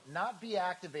 quote, not be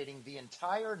activating the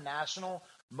entire national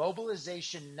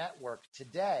mobilization network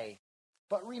today,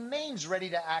 but remains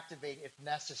ready to activate if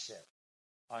necessary,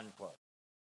 unquote.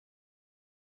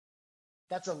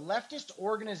 That's a leftist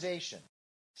organization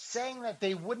saying that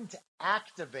they wouldn't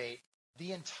activate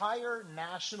the entire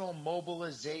national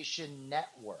mobilization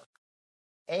network,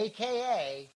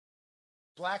 aka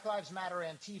Black Lives Matter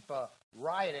Antifa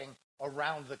rioting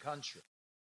around the country.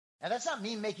 And that's not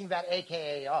me making that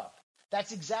AKA up.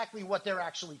 That's exactly what they're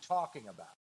actually talking about.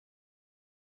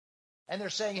 And they're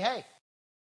saying, hey,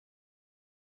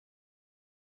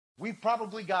 we've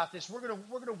probably got this. We're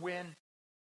gonna win.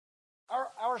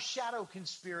 Our shadow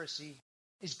conspiracy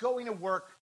is going to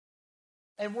work,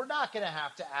 and we're not going to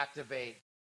have to activate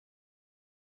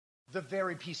the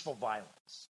very peaceful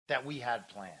violence that we had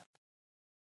planned.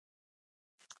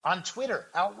 On Twitter,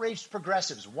 outraged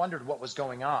progressives wondered what was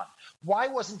going on. Why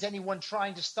wasn't anyone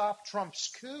trying to stop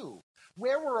Trump's coup?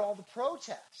 Where were all the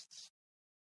protests?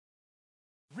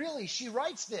 Really, she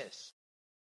writes this.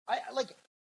 I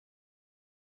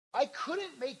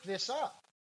couldn't make this up.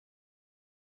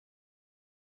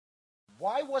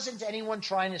 Why wasn't anyone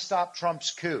trying to stop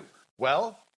Trump's coup?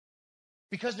 Well,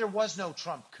 because there was no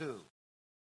Trump coup.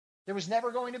 There was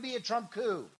never going to be a Trump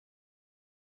coup.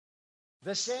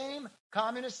 The same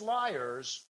communist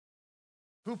liars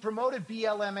who promoted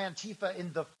BLM Antifa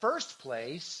in the first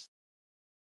place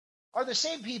are the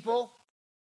same people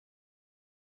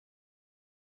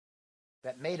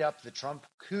that made up the Trump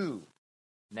coup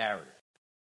narrative.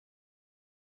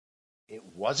 It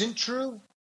wasn't true.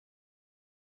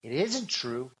 It isn't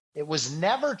true. It was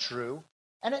never true.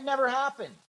 And it never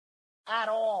happened at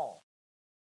all.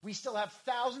 We still have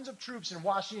thousands of troops in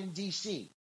Washington,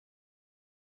 D.C.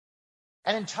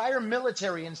 An entire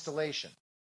military installation,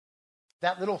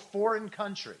 that little foreign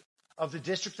country of the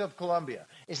District of Columbia,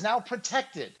 is now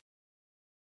protected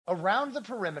around the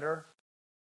perimeter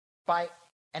by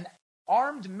an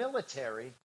armed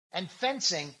military and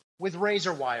fencing with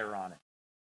razor wire on it.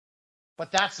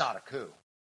 But that's not a coup.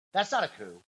 That's not a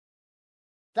coup.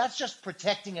 That's just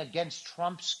protecting against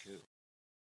Trump's coup.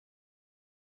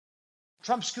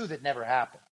 Trump's coup that never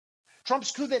happened.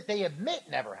 Trump's coup that they admit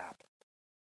never happened.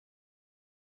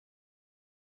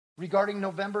 Regarding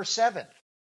November 7th,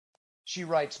 she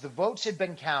writes, the votes had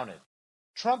been counted.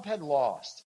 Trump had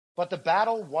lost, but the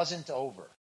battle wasn't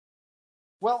over.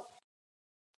 Well,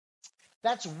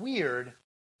 that's weird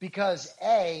because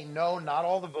A, no, not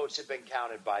all the votes had been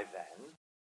counted by then.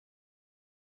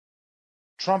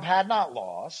 Trump had not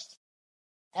lost.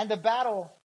 And the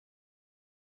battle,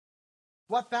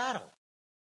 what battle?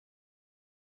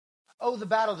 Oh, the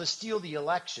battle to steal the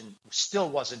election still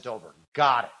wasn't over.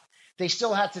 Got it. They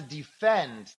still had to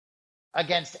defend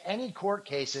against any court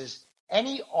cases,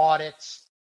 any audits,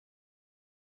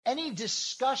 any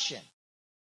discussion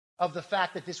of the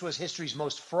fact that this was history's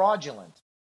most fraudulent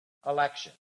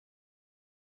election.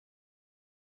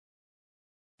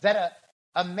 That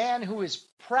a man who is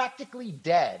practically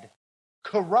dead,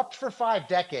 corrupt for 5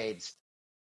 decades,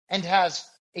 and has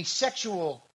a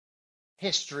sexual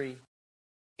history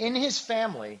in his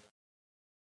family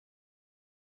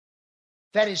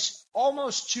that is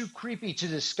almost too creepy to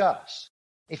discuss.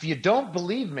 If you don't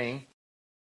believe me,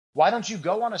 why don't you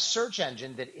go on a search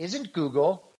engine that isn't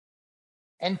Google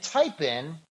and type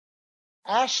in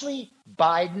Ashley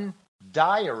Biden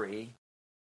diary,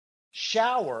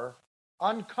 shower,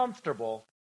 uncomfortable,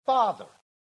 father.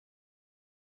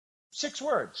 6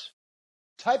 words.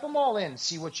 Type them all in,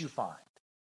 see what you find.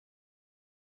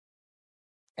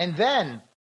 And then,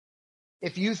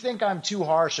 if you think I'm too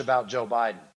harsh about Joe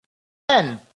Biden,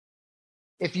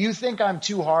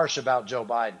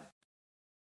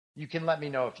 you can let me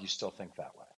know if you still think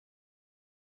that way.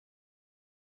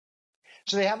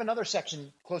 So they have another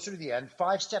section closer to the end,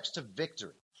 5 steps to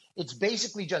victory. It's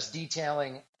basically just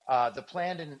detailing the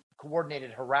planned and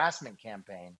coordinated harassment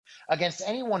campaign against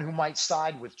anyone who might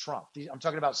side with Trump. I'm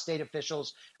talking about state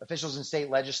officials in state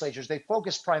legislatures. They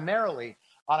focus primarily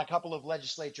on a couple of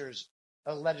legislators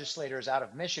out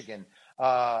of Michigan,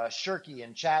 Shirkey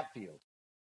and Chatfield.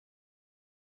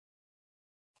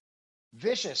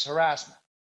 Vicious harassment.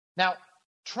 Now,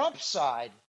 Trump's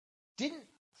side didn't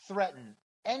threaten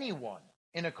anyone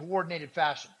in a coordinated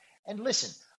fashion. And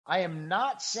listen, I am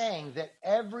not saying that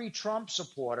every Trump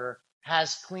supporter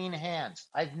has clean hands.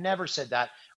 I've never said that.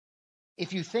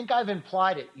 If you think I've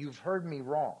implied it, you've heard me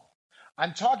wrong.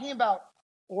 I'm talking about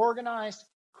organized,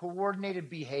 coordinated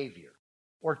behavior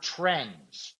or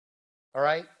trends, all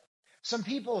right? some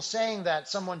people saying that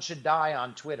someone should die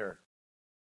on Twitter.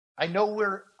 I know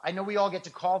we all get to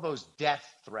call those death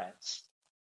threats,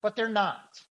 but they're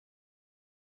not.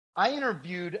 I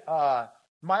interviewed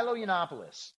Milo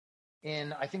Yiannopoulos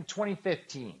in, I think,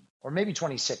 2015 or maybe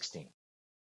 2016.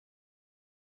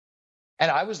 And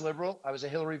I was liberal. I was a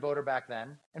Hillary voter back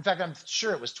then. In fact, I'm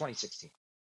sure it was 2016.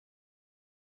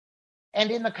 And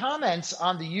in the comments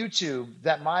on the YouTube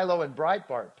that Milo and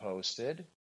Breitbart posted,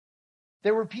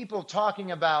 there were people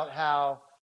talking about how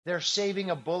they're saving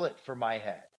a bullet for my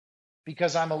head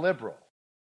because I'm a liberal,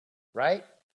 right?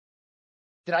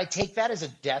 Did I take that as a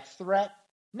death threat?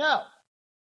 No.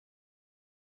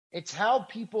 It's how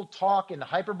people talk in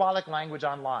hyperbolic language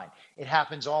online. It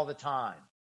happens all the time.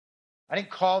 I didn't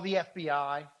call the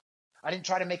FBI. I didn't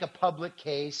try to make a public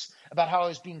case about how I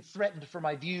was being threatened for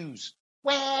my views.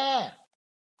 Wah!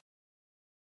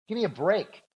 Give me a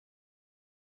break.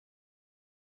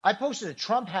 I posted a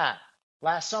Trump hat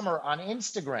last summer on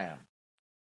Instagram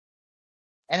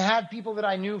and had people that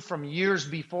I knew from years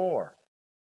before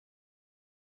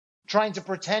trying to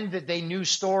pretend that they knew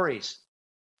stories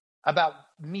about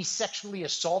me sexually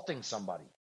assaulting somebody.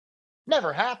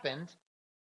 Never happened.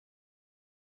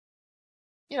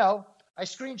 You know, I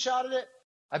screenshotted it.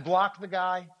 I blocked the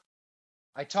guy.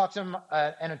 I talked to him,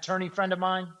 an attorney friend of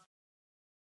mine,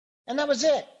 and that was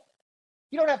it.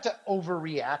 You don't have to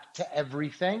overreact to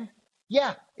everything.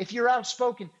 Yeah, if you're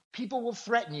outspoken, people will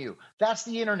threaten you. That's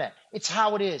the internet. It's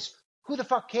how it is. Who the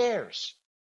fuck cares?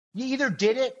 You either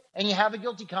did it and you have a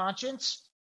guilty conscience,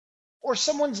 or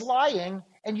someone's lying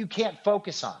and you can't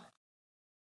focus on it.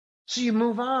 So you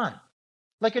move on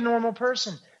like a normal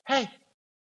person. Hey,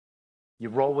 you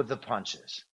roll with the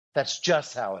punches. That's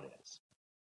just how it is.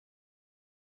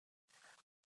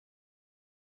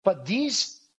 But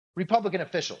these Republican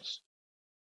officials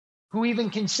who even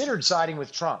considered siding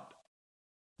with Trump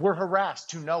were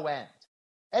harassed to no end.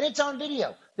 And it's on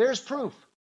video. There's proof.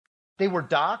 They were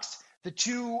doxxed. The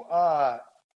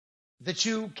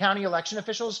two county election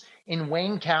officials in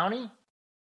Wayne County,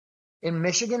 in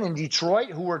Michigan, in Detroit,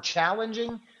 who were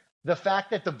challenging the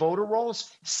fact that the voter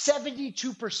rolls,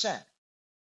 72%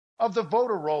 of the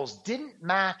voter rolls didn't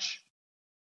match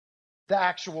the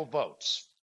actual votes.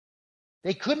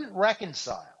 They couldn't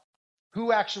reconcile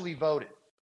who actually voted.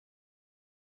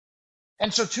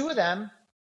 And so two of them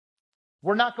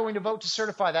were not going to vote to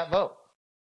certify that vote.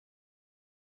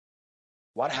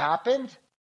 What happened?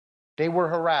 They were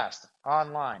harassed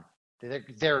online.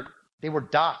 They were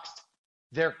doxxed.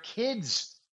 Their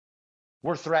kids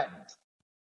were threatened.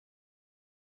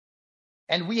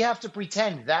 And we have to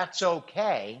pretend that's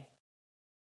okay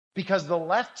because the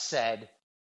left said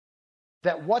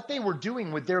that what they were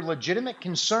doing with their legitimate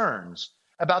concerns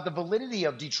about the validity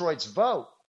of Detroit's vote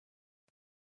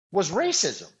was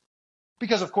racism.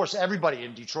 Because, of course, everybody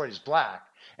in Detroit is black.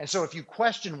 And so if you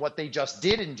question what they just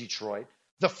did in Detroit,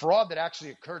 the fraud that actually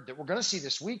occurred that we're going to see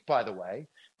this week, by the way,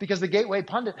 because the Gateway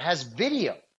Pundit has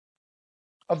video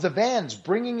of the vans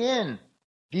bringing in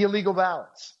the illegal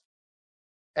ballots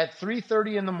at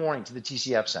 3:30 in the morning to the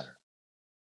TCF Center.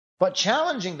 But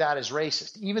challenging that is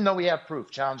racist, even though we have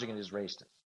proof challenging it is racist.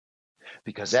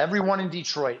 Because everyone in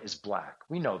Detroit is black.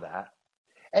 We know that.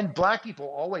 And black people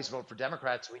always vote for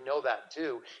Democrats. We know that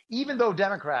too. Even though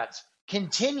Democrats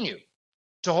continue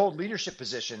to hold leadership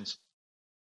positions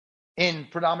in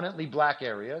predominantly black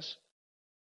areas,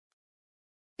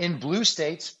 in blue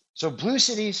states, so blue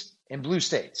cities in blue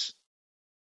states.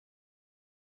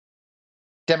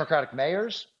 Democratic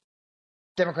mayors,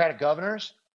 Democratic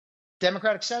governors,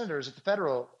 Democratic senators at the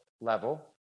federal level.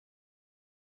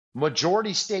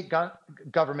 Majority state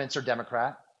governments are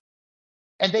Democrat.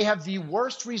 And they have the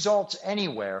worst results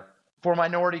anywhere for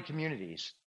minority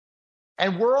communities.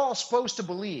 And we're all supposed to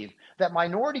believe that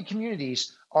minority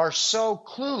communities are so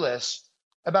clueless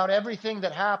about everything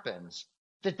that happens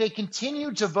that they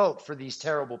continue to vote for these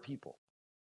terrible people.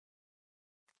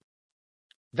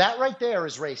 That right there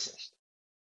is racist.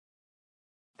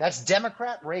 That's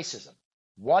Democrat racism,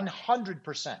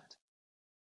 100%.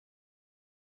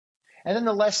 And then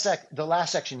the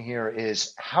last section here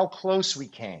is how close we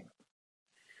came.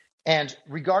 And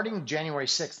regarding January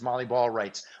 6th, Molly Ball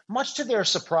writes, much to their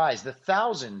surprise, the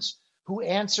thousands who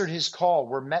answered his call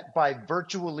were met by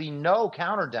virtually no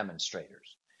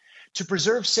counter-demonstrators. To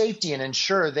preserve safety and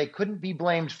ensure they couldn't be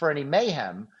blamed for any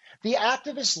mayhem, the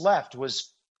activist left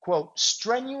was, quote,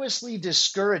 strenuously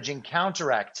discouraging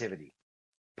counter-activity.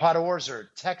 Podhorzer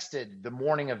texted the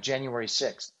morning of January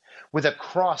 6th with a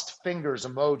crossed fingers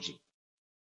emoji.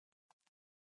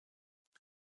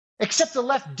 Except the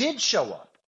left did show up.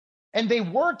 And they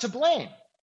were to blame.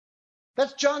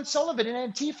 That's John Sullivan in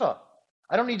Antifa.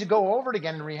 I don't need to go over it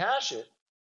again and rehash it.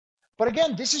 But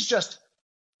again, this is just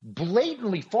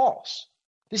blatantly false.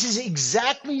 This is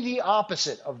exactly the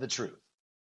opposite of the truth.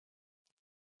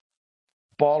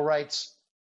 Ball writes,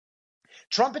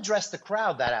 Trump addressed the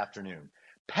crowd that afternoon,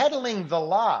 peddling the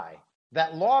lie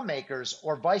that lawmakers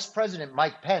or Vice President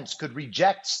Mike Pence could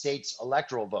reject states'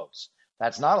 electoral votes.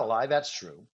 That's not a lie, that's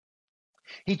true.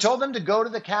 He told them to go to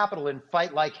the Capitol and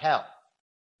fight like hell.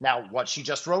 Now, what she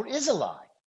just wrote is a lie.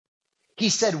 He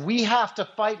said, we have to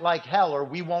fight like hell or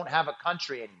we won't have a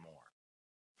country anymore.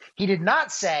 He did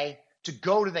not say to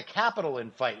go to the Capitol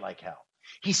and fight like hell.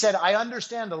 He said, I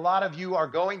understand a lot of you are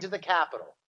going to the Capitol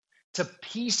to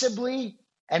peaceably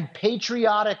and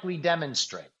patriotically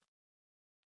demonstrate.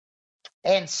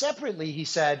 And separately, he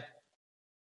said,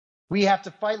 we have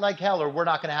to fight like hell or we're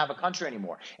not going to have a country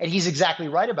anymore. And he's exactly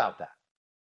right about that.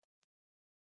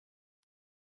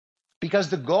 Because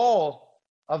the goal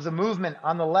of the movement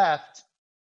on the left,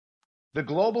 the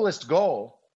globalist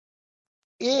goal,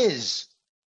 is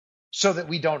so that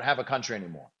we don't have a country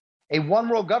anymore. A one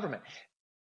world government.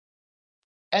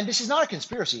 And this is not a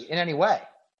conspiracy in any way.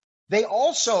 They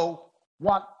also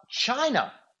want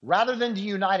China, rather than the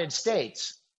United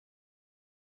States,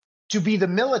 to be the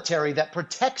military that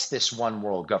protects this one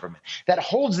world government, that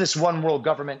holds this one world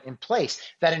government in place,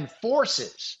 that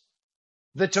enforces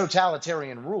the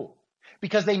totalitarian rule,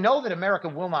 because they know that America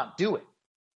will not do it.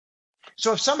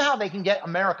 So if somehow they can get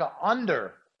America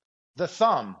under the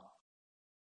thumb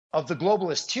of the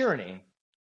globalist tyranny,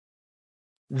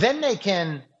 then they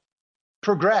can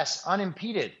progress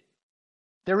unimpeded.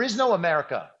 There is no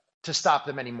America to stop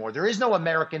them anymore. There is no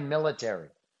American military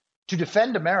to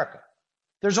defend America.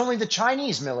 There's only the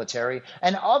Chinese military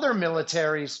and other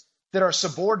militaries that are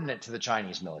subordinate to the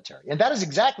Chinese military. And that is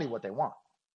exactly what they want.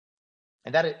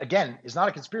 And that, again, is not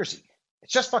a conspiracy.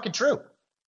 It's just fucking true.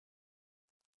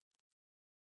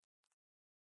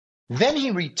 Then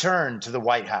he returned to the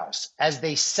White House as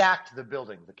they sacked the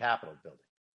building, the Capitol building.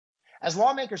 As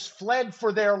lawmakers fled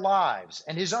for their lives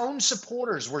and his own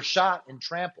supporters were shot and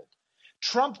trampled,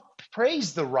 Trump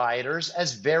praised the rioters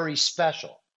as very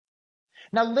special.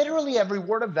 Now, literally every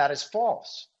word of that is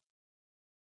false.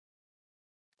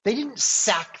 They didn't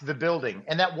sack the building,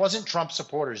 and that wasn't Trump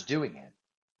supporters doing it.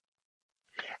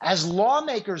 As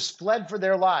lawmakers fled for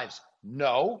their lives,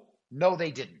 no,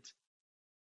 they didn't.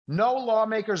 No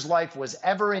lawmaker's life was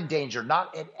ever in danger,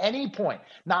 not at any point,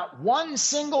 not one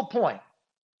single point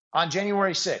on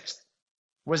January 6th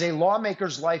was a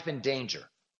lawmaker's life in danger.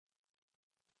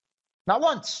 Not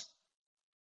once.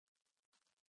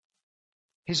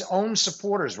 His own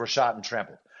supporters were shot and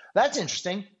trampled. That's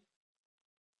interesting.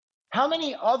 How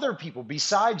many other people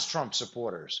besides Trump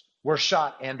supporters were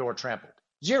shot and or trampled?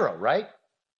 Zero, right?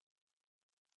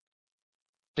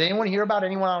 Did anyone hear about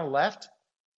anyone on the left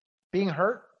being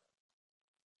hurt?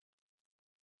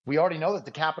 We already know that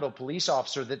the Capitol police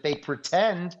officer that they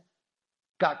pretend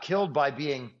got killed by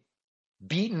being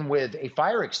beaten with a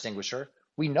fire extinguisher.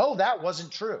 We know that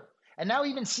wasn't true. And now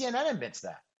even CNN admits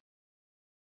that.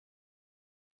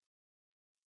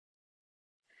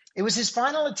 It was his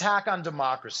final attack on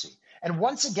democracy. And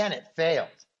once again, it failed.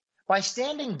 By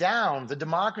standing down, the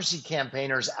democracy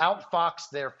campaigners outfoxed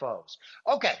their foes.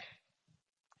 Okay,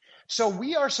 so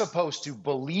we are supposed to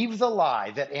believe the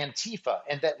lie that Antifa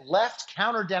and that left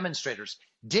counter demonstrators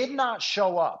did not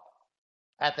show up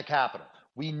at the Capitol.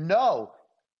 We know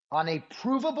on a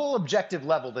provable objective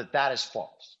level that that is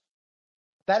false.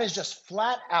 That is just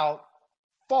flat out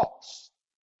false.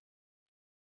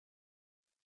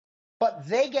 But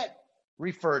they get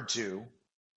referred to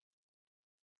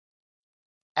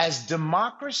as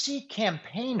democracy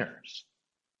campaigners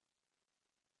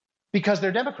because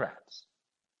they're Democrats.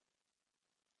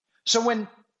 So when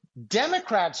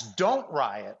Democrats don't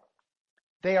riot,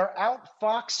 they are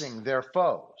outfoxing their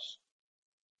foes.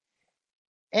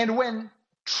 And when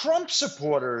Trump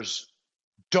supporters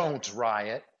don't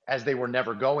riot, as they were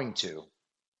never going to,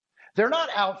 they're not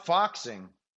outfoxing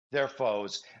their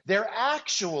foes. They're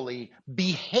actually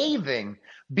behaving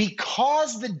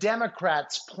because the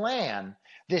Democrats' plan,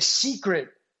 this secret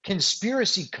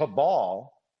conspiracy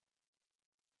cabal,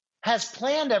 has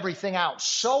planned everything out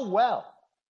so well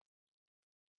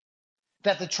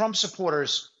that the Trump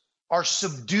supporters are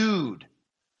subdued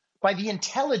by the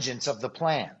intelligence of the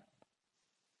plan.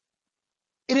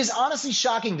 It is honestly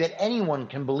shocking that anyone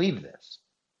can believe this,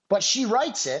 but she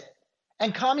writes it,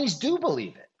 and commies do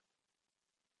believe it.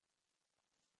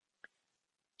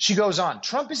 She goes on,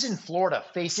 Trump is in Florida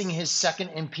facing his second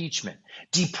impeachment,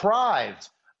 deprived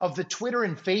of the Twitter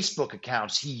and Facebook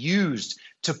accounts he used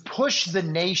to push the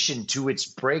nation to its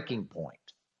breaking point.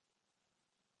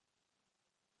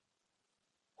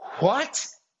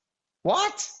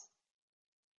 What?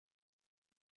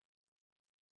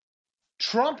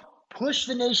 Trump pushed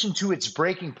the nation to its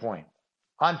breaking point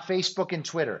on Facebook and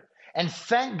Twitter. And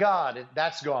thank God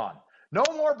that's gone. No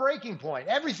more breaking point.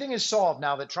 Everything is solved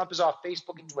now that Trump is off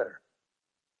Facebook and Twitter.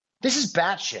 This is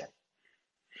batshit.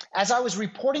 As I was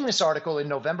reporting this article in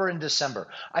November and December,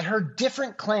 I heard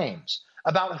different claims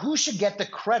about who should get the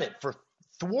credit for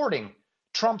thwarting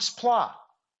Trump's plot.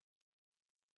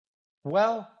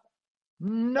 Well,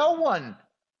 no one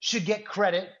should get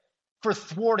credit for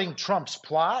thwarting Trump's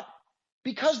plot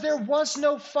because there was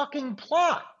no fucking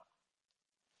plot.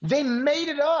 They made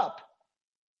it up.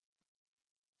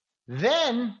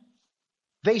 Then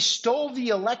they stole the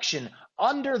election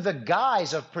under the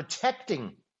guise of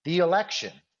protecting the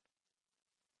election.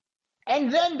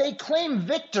 And then they claim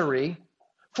victory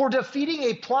for defeating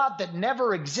a plot that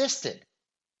never existed.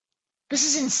 This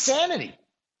is insanity.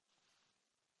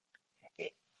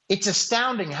 It's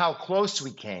astounding how close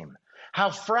we came, how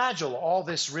fragile all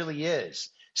this really is,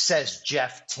 says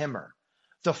Jeff Timmer,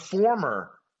 the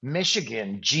former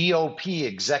Michigan GOP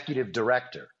executive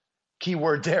director.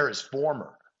 Keyword there is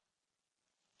former.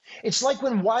 It's like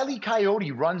when Wile E.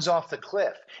 Coyote runs off the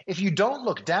cliff. If you don't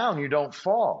look down, you don't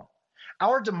fall.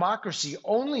 Our democracy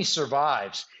only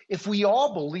survives if we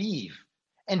all believe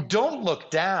and don't look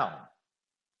down.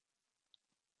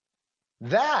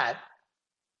 That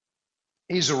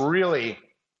is really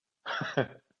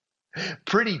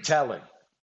pretty telling.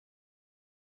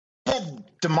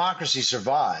 Democracy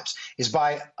survives is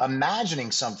by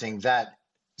imagining something that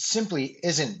simply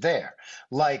isn't there.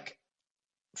 Like,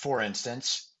 for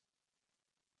instance,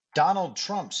 Donald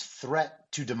Trump's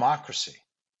threat to democracy,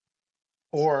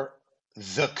 or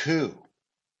the coup,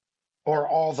 or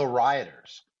all the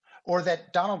rioters, or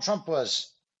that Donald Trump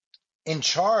was in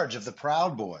charge of the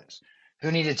Proud Boys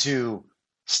who needed to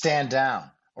stand down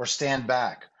or stand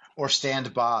back or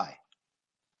stand by,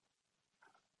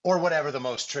 or whatever the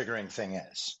most triggering thing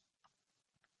is.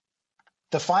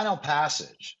 The final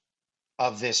passage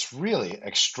of this really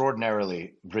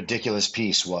extraordinarily ridiculous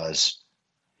piece was,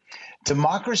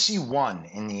 democracy won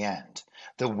in the end.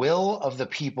 The will of the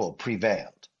people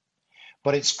prevailed.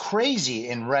 But it's crazy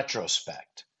in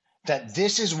retrospect that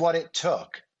this is what it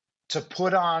took to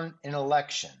put on an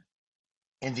election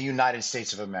in the United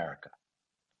States of America.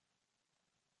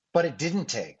 But it didn't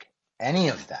take any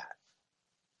of that.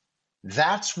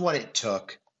 That's what it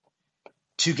took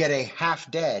to get a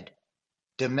half-dead,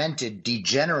 demented,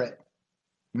 degenerate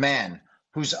man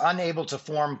who's unable to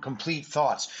form complete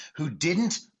thoughts, who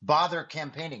didn't bother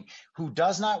campaigning, who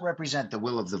does not represent the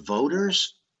will of the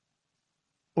voters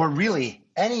or really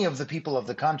any of the people of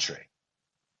the country.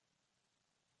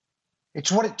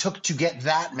 It's what it took to get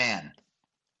that man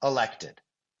elected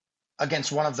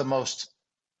against one of the most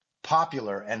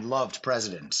popular and loved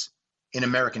presidents in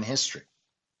American history.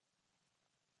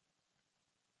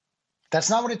 That's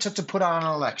not what it took to put on an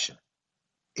election.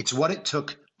 It's what it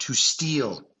took to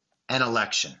steal an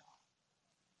election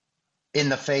in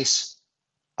the face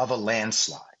of a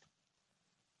landslide.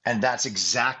 And that's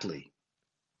exactly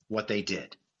what they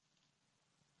did.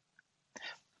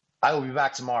 I will be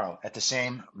back tomorrow at the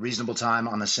same reasonable time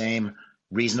on the same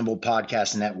reasonable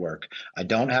podcast network. I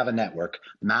don't have a network.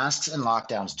 Masks and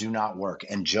lockdowns do not work.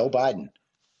 And Joe Biden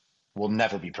will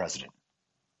never be president.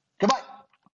 Goodbye.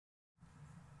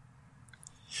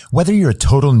 Whether you're a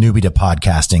total newbie to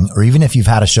podcasting or even if you've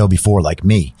had a show before like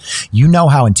me, you know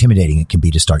how intimidating it can be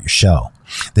to start your show.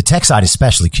 The tech side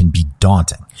especially can be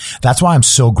daunting. That's why I'm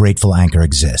so grateful Anchor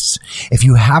exists. If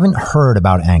you haven't heard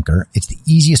about Anchor, it's the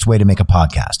easiest way to make a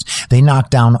podcast. They knock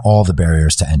down all the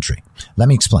barriers to entry. Let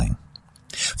me explain.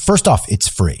 First off, it's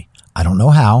free. I don't know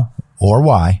how or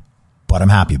why, but I'm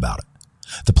happy about it.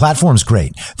 The platform's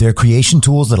great. There are creation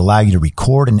tools that allow you to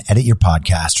record and edit your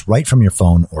podcast right from your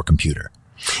phone or computer.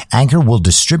 Anchor will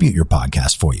distribute your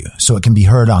podcast for you so it can be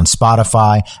heard on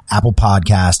Spotify, Apple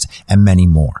Podcasts, and many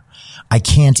more. I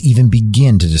can't even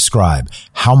begin to describe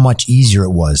how much easier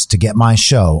it was to get my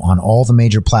show on all the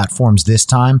major platforms this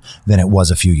time than it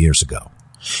was a few years ago.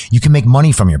 You can make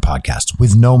money from your podcast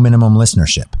with no minimum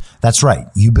listenership. That's right.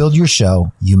 You build your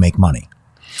show, you make money.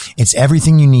 It's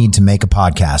everything you need to make a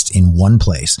podcast in one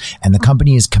place, and the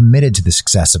company is committed to the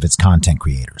success of its content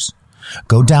creators.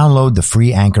 Go download the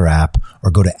free Anchor app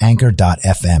or go to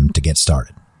anchor.fm to get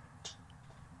started.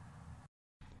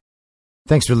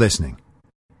 Thanks for listening.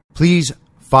 Please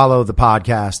follow the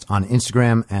podcast on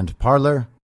Instagram and Parler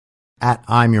at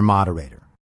I'm Your Moderator.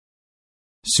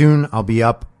 Soon I'll be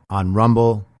up on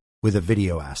Rumble with a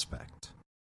video aspect.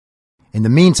 In the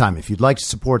meantime, if you'd like to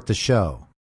support the show,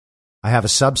 I have a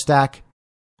Substack,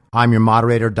 I'm your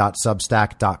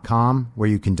moderator.substack.com, where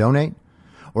you can donate,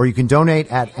 or you can donate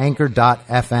at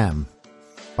anchor.fm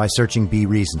by searching Be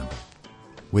Reasonable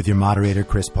with your moderator,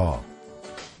 Chris Paul.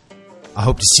 I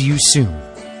hope to see you soon,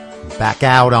 back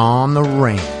out on the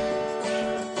range.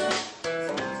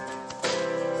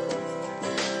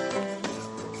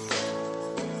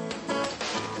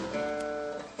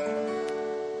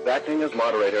 Acting as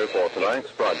moderator for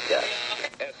tonight's broadcast.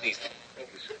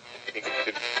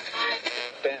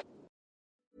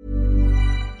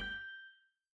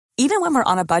 Even when we're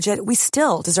on a budget, we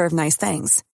still deserve nice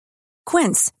things.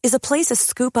 Quince is a place to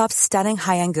scoop up stunning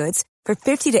high-end goods for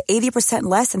 50 to 80%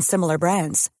 less than similar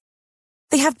brands.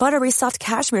 They have buttery soft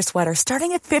cashmere sweaters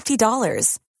starting at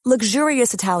 $50,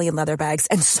 luxurious Italian leather bags,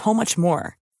 and so much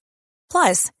more.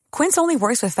 Plus, Quince only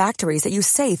works with factories that use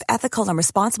safe, ethical, and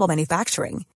responsible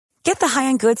manufacturing. Get the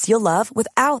high-end goods you'll love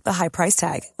without the high price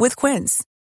tag with Quince.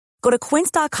 Go to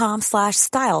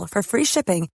quince.com/style for free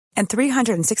shipping and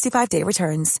 365-day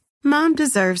returns. Mom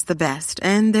deserves the best,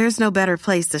 and there's no better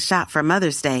place to shop for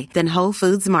Mother's Day than Whole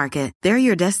Foods Market. They're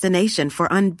your destination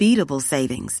for unbeatable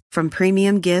savings, from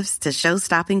premium gifts to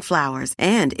show-stopping flowers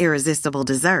and irresistible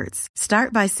desserts.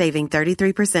 Start by saving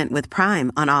 33% with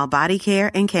Prime on all body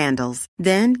care and candles.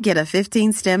 Then get a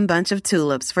 15-stem bunch of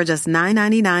tulips for just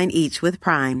 $9.99 each with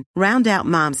Prime. Round out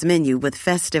Mom's menu with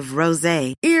festive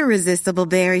rosé, irresistible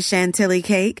berry chantilly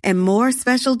cake, and more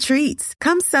special treats.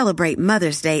 Come celebrate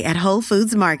Mother's Day at Whole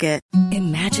Foods Market.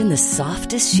 Imagine the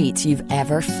softest sheets you've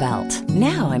ever felt.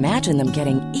 Now imagine them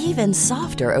getting even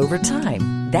softer over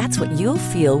time. That's what you'll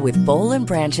feel with Boll &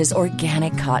 Branch's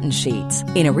organic cotton sheets.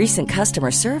 In a recent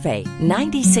customer survey,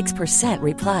 96%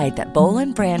 replied that Boll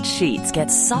 & Branch sheets get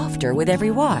softer with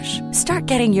every wash. Start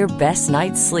getting your best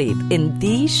night's sleep in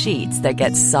these sheets that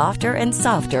get softer and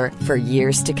softer for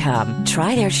years to come.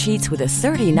 Try their sheets with a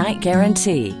 30-night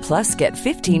guarantee. Plus, get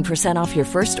 15% off your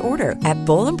first order at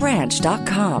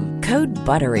bollandbranch.com. Code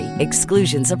BUTTERY.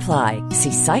 Exclusions apply.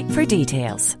 See site for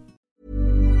details.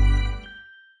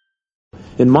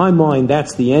 In my mind,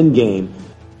 that's the end game.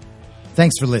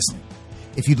 Thanks for listening.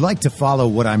 If you'd like to follow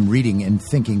what I'm reading and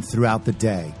thinking throughout the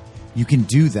day, you can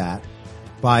do that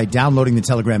by downloading the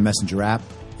Telegram Messenger app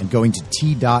and going to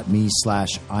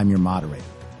t.me/I'm your moderator.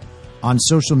 On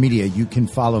social media, you can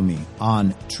follow me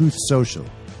on Truth Social,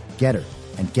 Getter,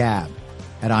 and Gab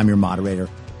at I'm your moderator.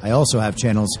 I also have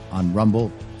channels on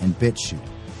Rumble and BitChute.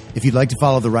 If you'd like to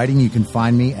follow the writing, you can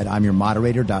find me at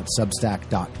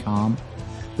imyourmoderator.substack.com.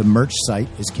 The merch site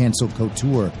is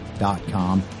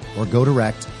cancelcouture.com, or go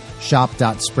direct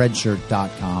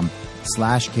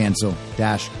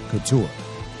shop.spreadshirt.com/cancel-couture.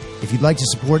 If you'd like to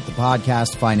support the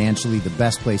podcast financially, the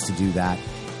best place to do that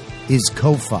is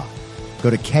Ko-Fi. Go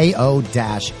to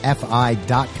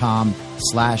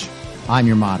ko-fi.com/I'm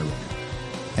your moderator.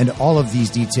 And all of these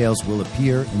details will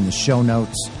appear in the show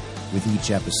notes with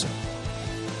each episode.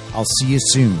 I'll see you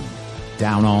soon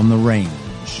down on the range.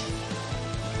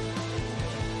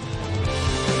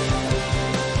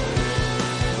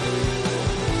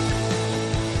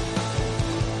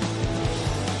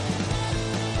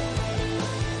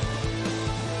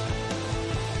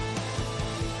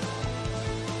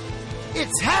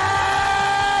 It's happening!